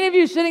 And many of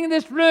you sitting in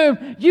this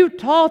room, you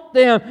taught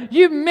them.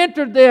 You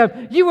mentored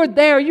them. You were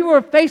there. You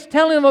were face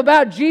telling them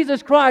about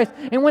Jesus Christ.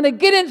 And when they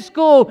get in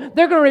school,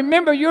 they're going to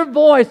remember your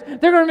voice.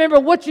 They're going to remember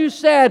what you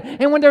said.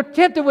 And when they're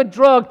tempted with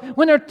drugs,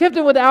 when they're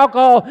tempted with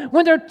alcohol,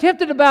 when they're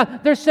tempted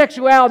about their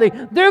sexuality,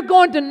 they're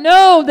going to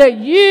know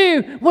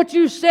that what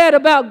you said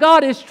about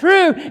God is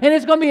true. And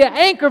it's going to be an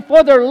anchor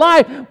for their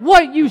life.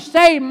 What you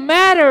say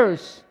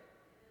matters.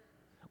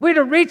 We're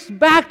to reach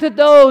back to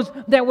those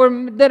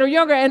that are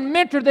younger and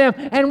mentor them,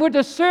 and we're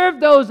to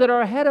serve those that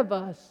are ahead of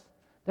us,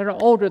 that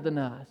are older than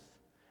us.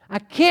 I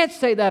can't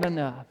say that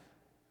enough.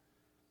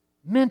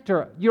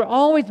 Mentor. You're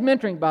always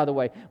mentoring, by the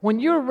way. When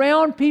you're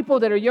around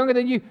people that are younger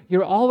than you,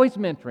 you're always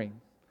mentoring.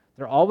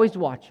 They're always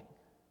watching.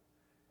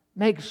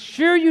 Make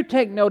sure you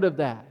take note of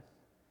that.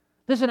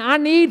 Listen,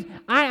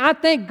 I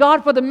thank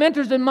God for the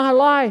mentors in my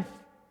life.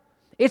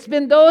 It's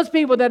been those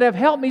people that have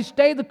helped me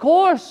stay the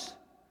course.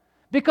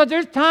 Because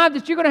there's times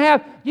that you're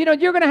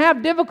going to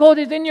have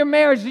difficulties in your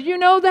marriage. Do you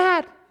know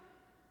that?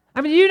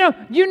 I mean,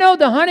 you know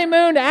the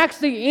honeymoon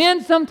actually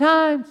ends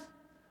sometimes.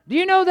 Do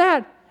you know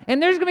that?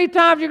 And there's going to be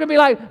times you're going to be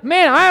like,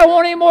 man, I don't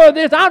want any more of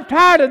this. I'm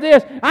tired of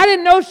this. I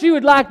didn't know she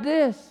would like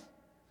this.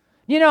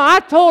 I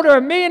told her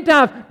 1,000,000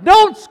 times,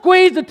 don't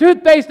squeeze the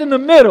toothpaste in the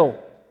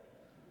middle.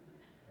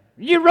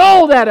 You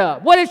roll that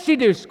up. What did she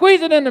do?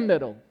 Squeeze it in the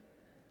middle.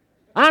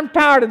 I'm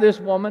tired of this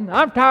woman.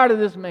 I'm tired of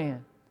this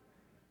man.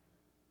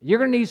 You're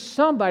going to need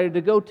somebody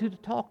to go to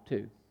talk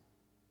to.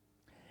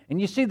 And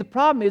you see, the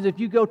problem is if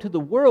you go to the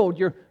world,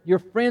 your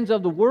friends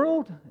of the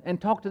world, and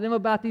talk to them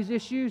about these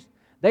issues,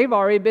 they've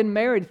already been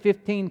married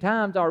 15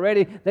 times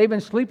already. They've been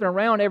sleeping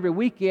around every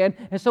weekend.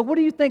 And so what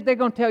do you think they're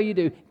going to tell you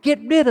to do? Get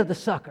rid of the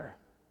sucker.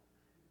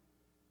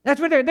 That's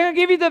what they're going to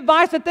give you the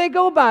advice that they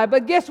go by.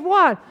 But guess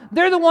what?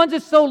 They're the ones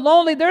that's so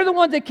lonely. They're the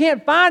ones that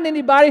can't find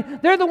anybody.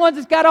 They're the ones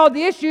that's got all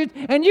the issues.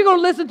 And you're going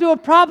to listen to a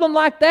problem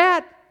like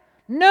that?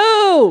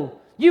 No.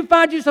 You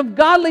find you some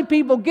godly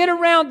people, get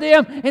around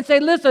them and say,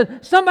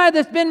 listen, somebody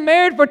that's been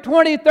married for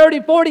 20, 30,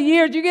 40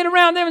 years, you get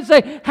around them and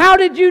say, how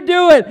did you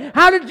do it?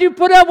 How did you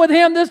put up with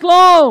him this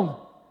long?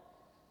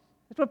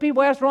 That's what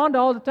people ask Rhonda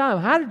all the time.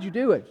 How did you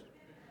do it?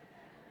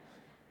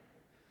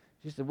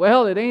 She said,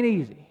 well, it ain't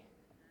easy.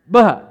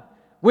 But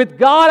with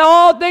God,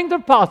 all things are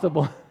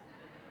possible.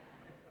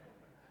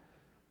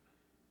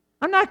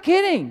 I'm not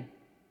kidding.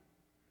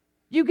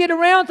 You get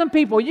around some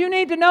people. You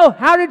need to know,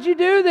 how did you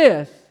do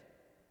this?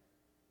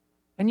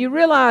 And you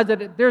realize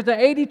that there's an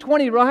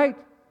 80-20, right?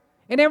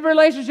 In every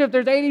relationship,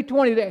 there's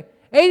 80-20.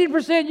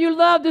 80% you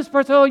love this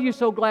person. Oh, you're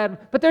so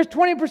glad. But there's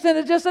 20%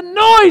 that just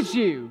annoys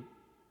you.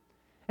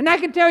 And I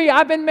can tell you,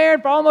 I've been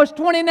married for almost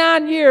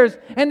 29 years,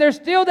 and there's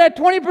still that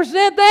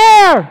 20%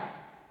 there.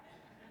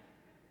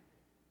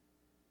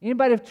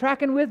 Anybody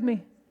tracking with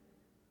me?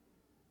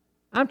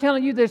 I'm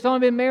telling you, that's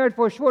only been married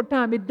for a short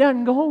time. It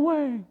doesn't go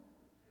away.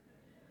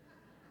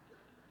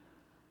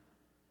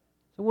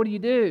 So what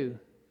do?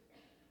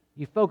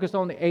 You focus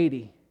on the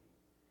 80,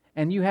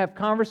 and you have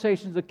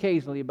conversations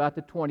occasionally about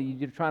the 20.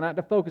 You try not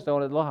to focus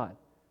on it a lot,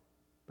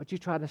 but you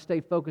try to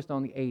stay focused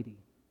on the 80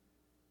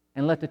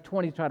 and let the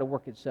 20 try to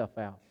work itself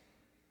out.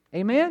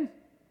 Amen?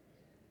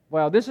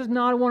 Well, this is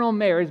not one on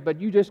marriage,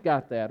 but you just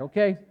got that,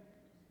 okay?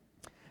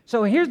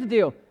 So here's the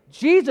deal.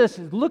 Jesus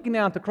is looking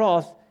down at the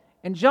cross,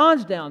 and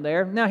John's down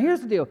there. Now,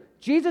 here's the deal.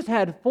 Jesus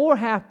had 4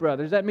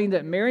 half-brothers. That means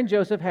that Mary and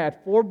Joseph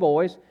had 4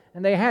 boys,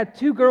 and they had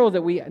 2 girls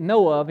that we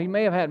know of. He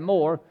may have had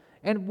more.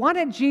 And why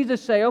didn't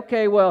Jesus say,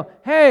 okay, well,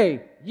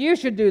 hey, you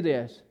should do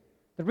this?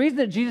 The reason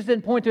that Jesus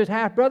didn't point to his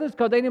half-brothers is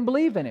because they didn't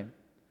believe in him.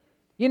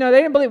 You know,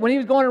 they didn't believe, when he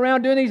was going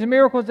around doing these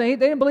miracles, they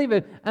didn't believe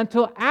it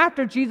until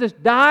after Jesus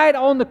died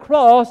on the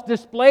cross,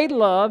 displayed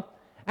love.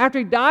 After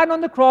he died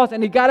on the cross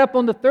and he got up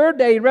on the 3rd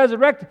day, he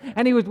resurrected,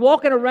 and he was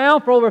walking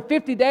around for over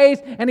 50 days,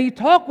 and he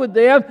talked with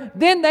them,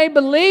 then they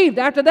believed.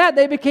 After that,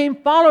 they became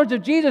followers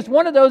of Jesus.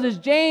 One of those is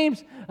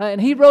James,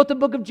 and he wrote the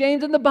book of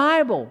James in the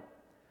Bible.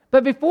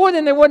 But before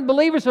then, they weren't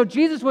believers, so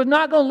Jesus was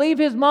not going to leave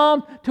his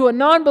mom to a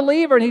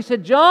non-believer, and he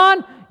said,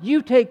 John,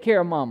 you take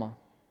care of Mama.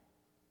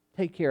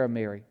 Take care of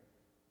Mary.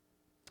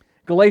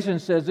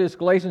 Galatians says this,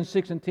 Galatians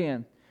 6 and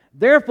 10.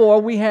 Therefore,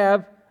 we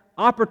have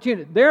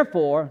opportunity.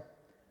 Therefore,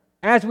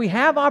 as we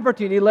have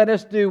opportunity, let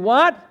us do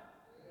what?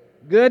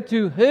 Good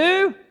to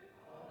who?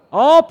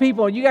 All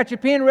people. You got your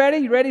pen ready?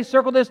 You ready?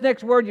 Circle this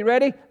next word. You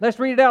ready? Let's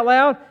read it out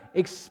loud.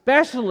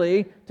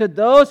 Especially to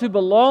those who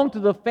belong to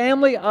the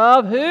family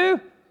of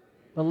who?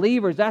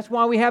 Believers. That's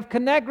why we have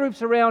connect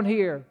groups around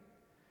here.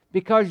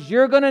 Because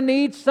you're going to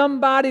need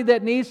somebody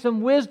that needs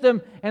some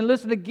wisdom. And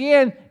listen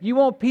again, you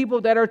want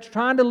people that are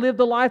trying to live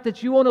the life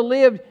that you want to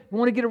live. You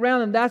want to get around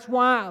them. That's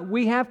why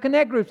we have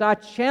connect groups. I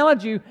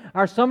challenge you.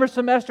 Our summer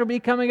semester will be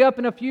coming up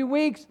in a few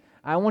weeks.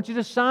 I want you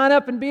to sign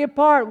up and be a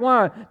part.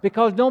 Why?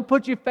 Because don't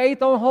put your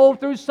faith on hold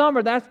through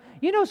summer.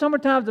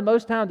 Summertime's the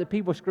most time that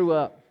people screw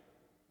up.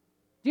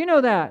 Do you know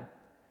that?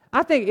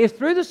 I think it's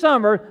through the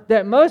summer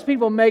that most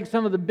people make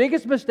some of the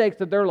biggest mistakes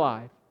of their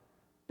life.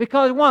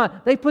 Because why?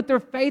 They put their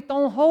faith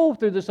on hold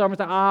through the summer.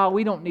 Say,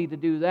 we don't need to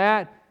do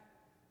that.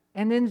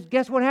 And then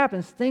guess what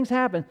happens? Things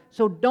happen.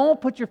 So don't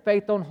put your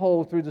faith on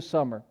hold through the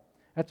summer.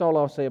 That's all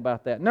I'll say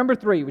about that. Number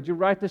 3, would you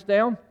write this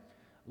down?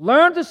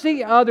 Learn to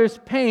see others'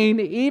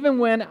 pain even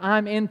when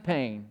I'm in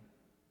pain.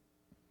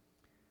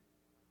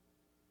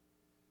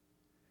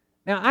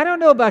 Now, I don't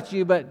know about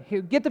you, but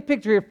here, get the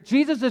picture here.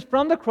 Jesus is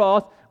from the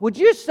cross. Would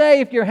you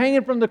say if you're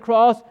hanging from the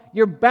cross,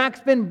 your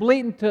back's been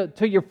bleeding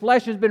till your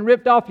flesh has been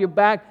ripped off your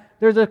back,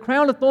 there's a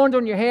crown of thorns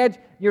on your head,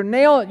 your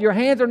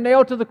hands are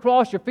nailed to the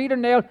cross, your feet are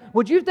nailed.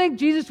 Would you think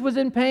Jesus was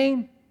in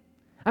pain?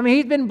 I mean,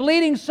 he's been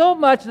bleeding so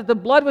much that the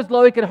blood was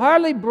low, he could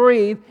hardly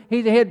breathe.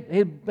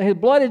 His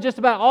blood had just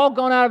about all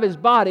gone out of his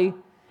body.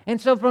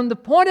 And so from the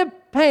point of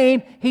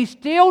pain, he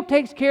still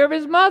takes care of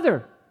his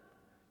mother.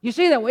 You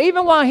see that?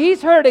 Even while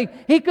he's hurting,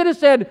 he could have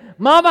said,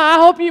 Mama, I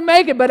hope you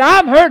make it, but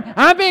I'm hurt.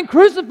 I'm being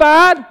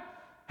crucified.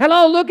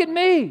 Hello, look at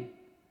me.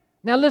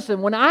 Now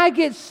listen, when I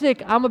get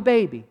sick, I'm a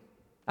baby.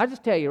 I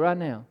just tell you right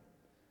now.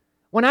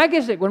 When I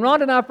get sick, when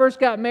Rhonda and I first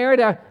got married,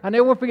 I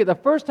never will forget the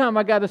first time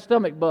I got a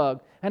stomach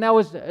bug, and I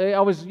was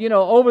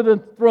over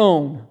the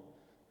throne,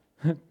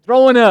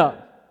 throwing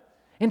up.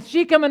 And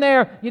she come in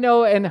there,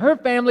 and her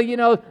family,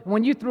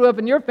 when you threw up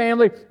in your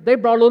family, they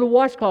brought a little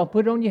washcloth,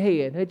 put it on your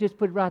head. They just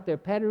put it right there,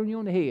 pat it on you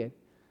on the head.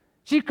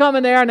 She'd come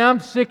in there, and I'm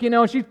sick,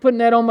 she's putting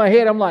that on my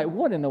head. I'm like,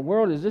 what in the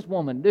world is this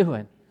woman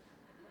doing?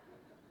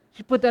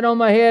 She put that on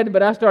my head,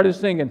 but I started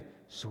singing,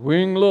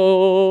 swing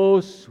low,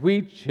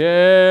 sweet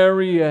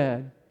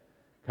chariot,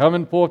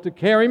 coming forth to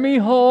carry me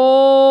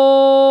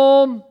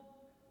home.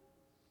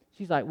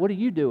 She's like, what are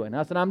you doing?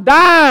 I said, I'm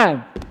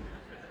dying. That's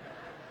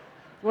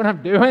what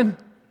I'm doing.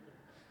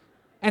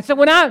 And so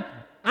when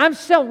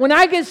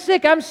I get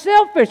sick, I'm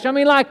selfish. I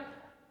mean, like,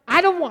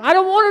 I don't want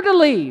her to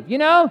leave,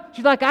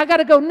 She's like, I got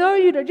to go. No,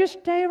 you don't. Just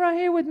stay right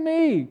here with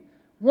me.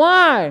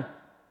 Why?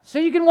 So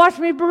you can watch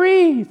me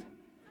breathe.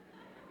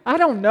 I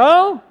don't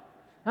know.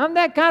 I'm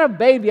that kind of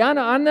baby.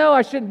 I know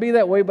I shouldn't be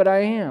that way, but I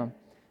am.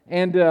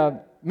 And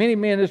many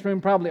men in this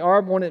room probably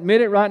won't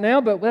admit it right now,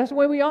 but that's the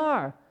way we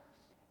are.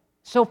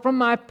 So from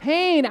my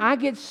pain, I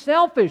get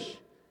selfish.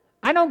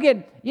 I don't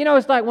get,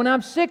 it's like when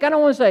I'm sick, I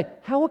don't want to say,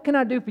 what can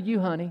I do for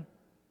you, honey?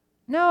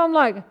 No, I'm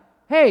like,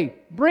 hey,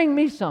 bring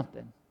me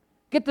something.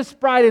 Get the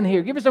Sprite in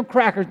here. Give me some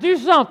crackers. Do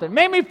something.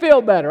 Make me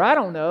feel better. I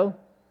don't know.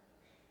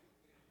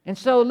 And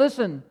so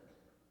listen,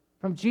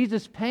 from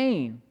Jesus'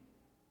 pain,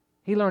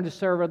 he learned to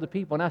serve other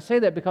people. And I say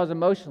that because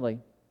emotionally,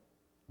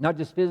 not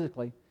just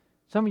physically.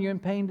 Some of you are in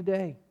pain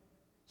today.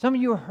 Some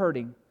of you are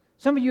hurting.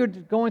 Some of you are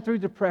going through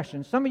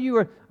depression. Some of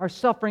you are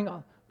suffering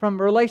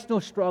from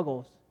relational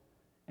struggles.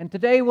 And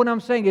today what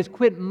I'm saying is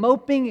quit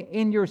moping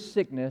in your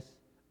sickness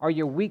or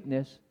your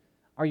weakness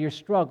or your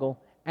struggle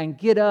and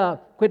get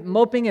up. Quit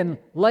moping and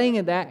laying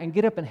in that and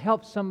get up and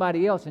help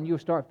somebody else and you'll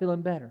start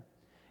feeling better.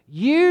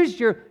 Use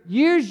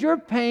your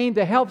pain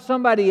to help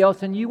somebody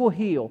else and you will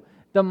heal.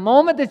 The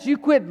moment that you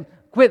quit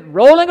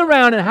rolling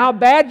around and how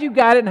bad you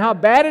got it and how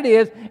bad it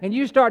is, and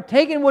you start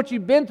taking what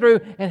you've been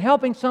through and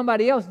helping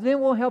somebody else, then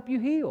we'll help you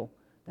heal.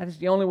 That is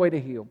the only way to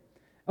heal.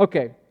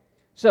 Okay,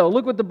 so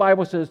look what the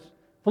Bible says.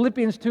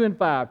 Philippians 2 and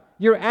 5.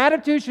 Your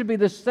attitude should be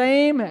the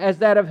same as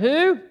that of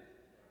who?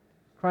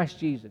 Christ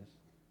Jesus.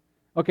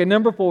 Okay,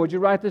 number 4. Would you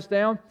write this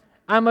down?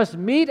 I must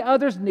meet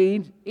others'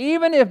 needs,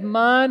 even if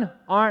mine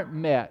aren't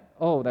met.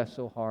 Oh, that's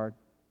so hard.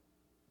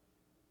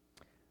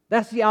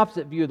 That's the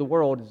opposite view of the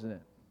world, isn't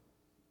it?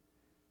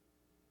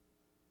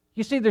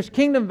 You see, there's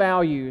kingdom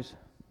values.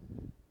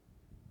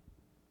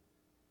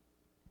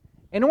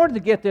 In order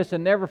to get this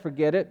and never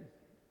forget it,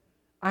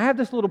 I have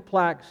this little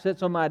plaque that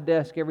sits on my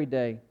desk every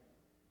day.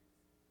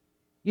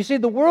 You see,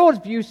 the world's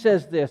view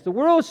says this. The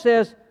world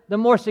says the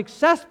more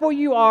successful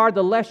you are,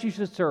 the less you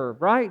should serve,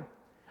 right?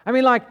 I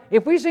mean, like,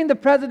 if we've seen the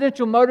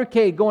presidential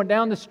motorcade going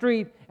down the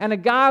street and a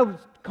guy's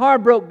car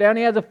broke down,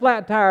 he has a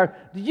flat tire,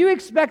 do you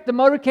expect the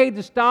motorcade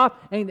to stop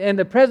and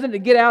the president to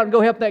get out and go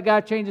help that guy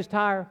change his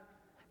tire?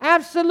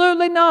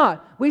 Absolutely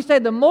not. We say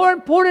the more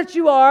important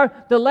you are,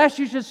 the less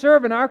you should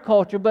serve in our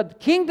culture, but the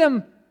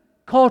kingdom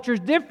culture is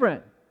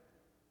different.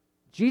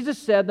 Jesus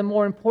said the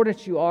more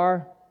important you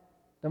are,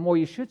 the more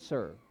you should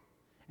serve.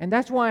 And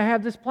that's why I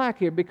have this plaque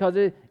here, because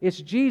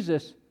it's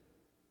Jesus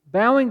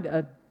bowing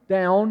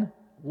down,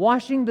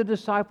 washing the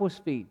disciples'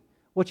 feet,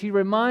 which he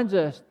reminds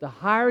us, the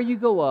higher you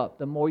go up,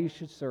 the more you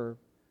should serve.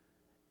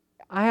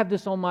 I have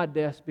this on my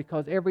desk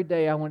because every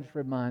day I want it to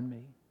remind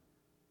me,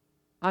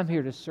 I'm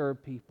here to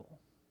serve people.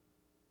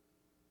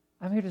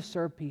 I'm here to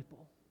serve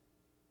people.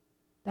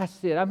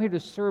 That's it. I'm here to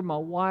serve my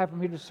wife. I'm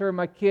here to serve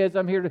my kids.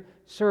 I'm here to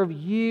serve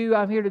you.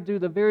 I'm here to do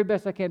the very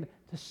best I can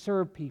to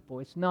serve people.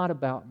 It's not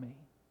about me.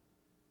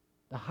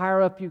 The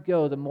higher up you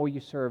go, the more you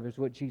serve, is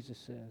what Jesus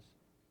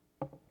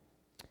says.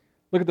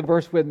 Look at the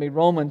verse with me.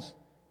 Romans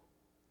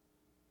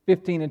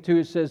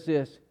 15:2, it says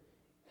this.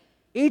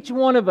 Each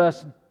one of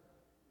us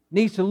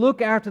needs to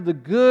look after the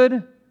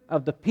good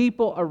of the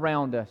people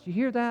around us. You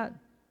hear that?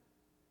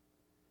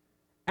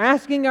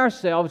 Asking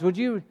ourselves, would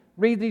you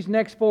read these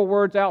next 4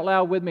 words out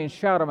loud with me and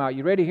shout them out?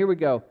 You ready? Here we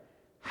go.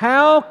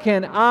 How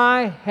can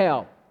I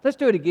help? Let's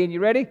do it again. You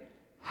ready?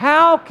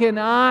 How can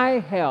I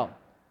help?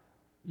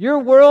 Your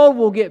world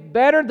will get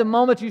better the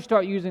moment you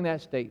start using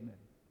that statement.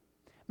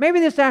 Maybe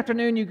this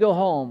afternoon you go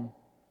home.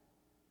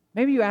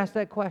 Maybe you ask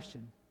that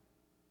question.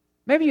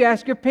 Maybe you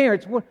ask your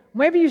parents.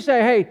 Maybe you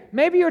say, hey,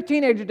 maybe you're a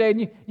teenager today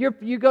and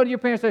you go to your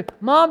parents and say,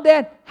 Mom,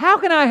 Dad, how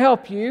can I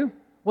help you?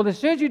 Well, as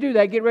soon as you do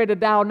that, get ready to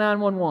dial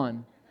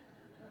 911.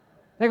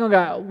 They're going to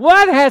go,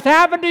 what has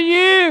happened to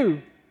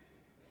you?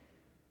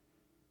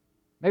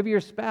 Maybe you're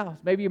a spouse.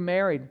 Maybe you're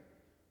married.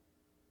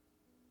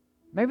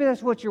 Maybe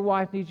that's what your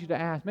wife needs you to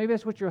ask. Maybe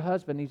that's what your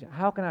husband needs.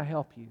 How can I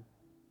help you?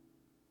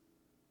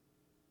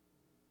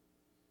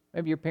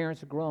 Maybe your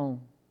parents are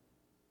grown.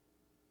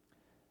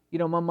 You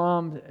know, my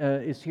mom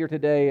is here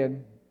today,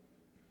 and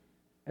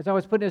as I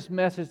was putting this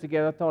message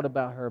together, I thought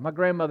about her. My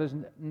grandmother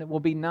will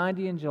be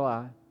 90 in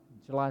July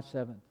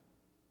 7th.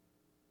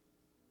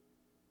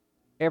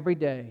 Every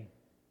day,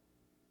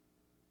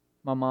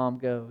 my mom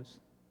goes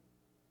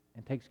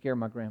and takes care of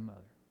my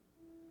grandmother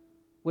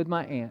with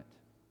my aunt.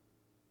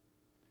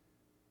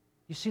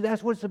 You see,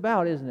 that's what it's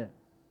about, isn't it?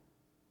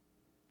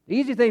 The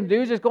easy thing to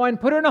do is just go ahead and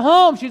put her in a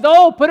home. She's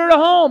old, put her in a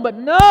home. But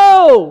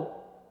no!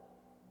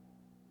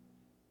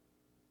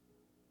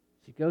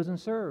 She goes and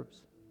serves.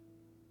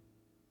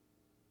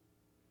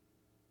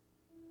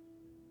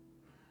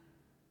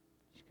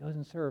 She goes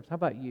and serves. How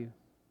about you?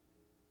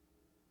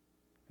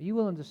 Are you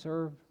willing to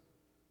serve?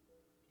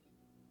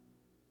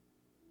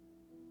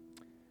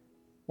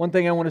 One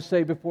thing I want to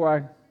say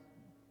before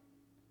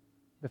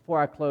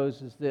I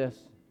close is this.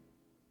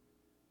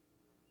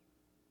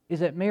 Is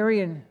that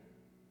Mary and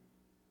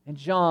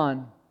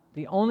John,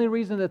 the only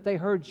reason that they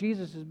heard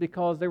Jesus is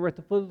because they were at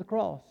the foot of the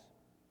cross.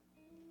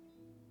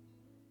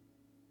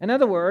 In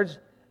other words,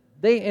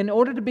 in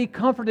order to be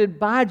comforted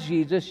by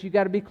Jesus, you've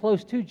got to be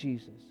close to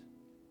Jesus.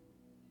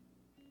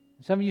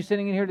 Some of you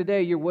sitting in here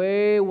today, you're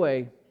way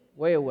away.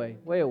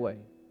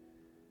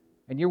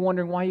 And you're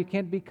wondering why you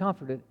can't be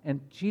comforted. And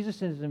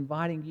Jesus is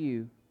inviting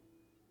you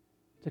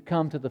to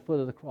come to the foot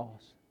of the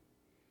cross.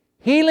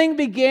 Healing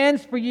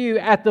begins for you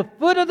at the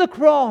foot of the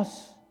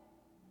cross.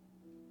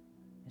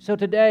 So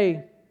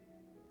today,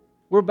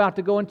 we're about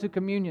to go into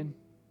communion.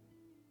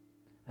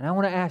 And I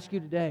want to ask you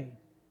today,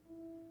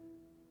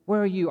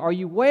 where are you? Are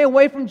you way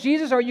away from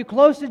Jesus? Are you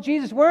close to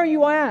Jesus? Where are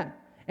you at?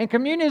 And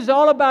communion is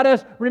all about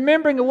us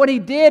remembering what He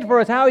did for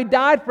us, how He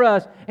died for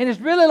us. And it's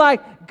really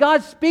like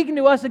God speaking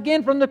to us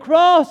again from the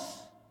cross.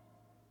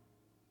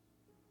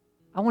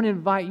 I want to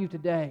invite you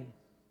today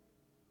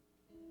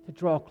to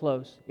draw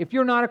close. If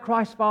you're not a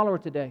Christ follower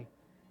today,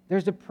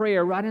 there's a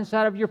prayer right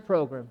inside of your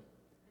program.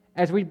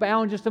 As we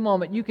bow in just a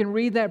moment, you can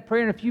read that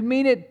prayer, and if you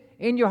mean it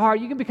in your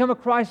heart, you can become a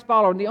Christ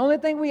follower. And the only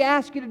thing we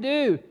ask you to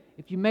do,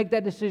 if you make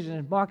that decision,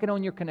 is mark it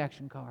on your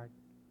connection card.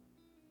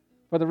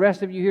 For the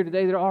rest of you here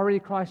today that are already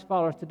Christ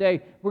followers,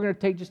 today we're going to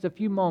take just a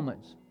few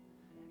moments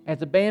as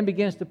the band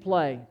begins to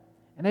play,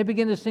 and they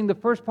begin to sing the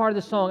first part of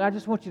the song. I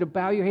just want you to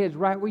bow your heads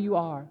right where you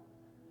are.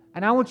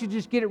 And I want you to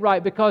just get it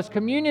right, because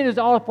communion is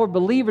all for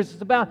believers.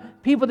 It's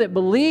about people that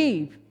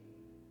believe.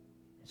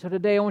 So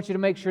today I want you to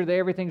make sure that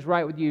everything's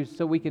right with you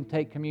so we can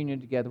take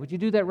communion together. Would you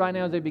do that right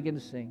now as they begin to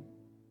sing?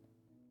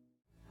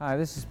 Hi,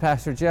 this is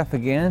Pastor Jeff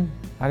again.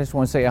 I just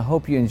want to say I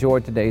hope you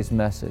enjoyed today's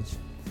message.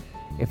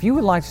 If you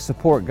would like to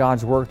support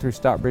God's work through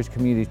Stockbridge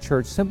Community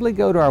Church, simply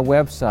go to our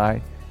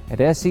website at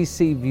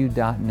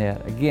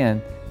sccview.net.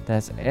 Again,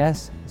 that's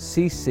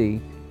sccview.net,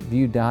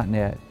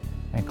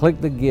 and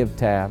click the Give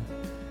tab.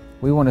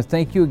 We want to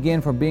thank you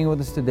again for being with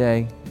us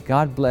today.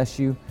 God bless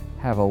you.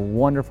 Have a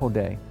wonderful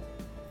day.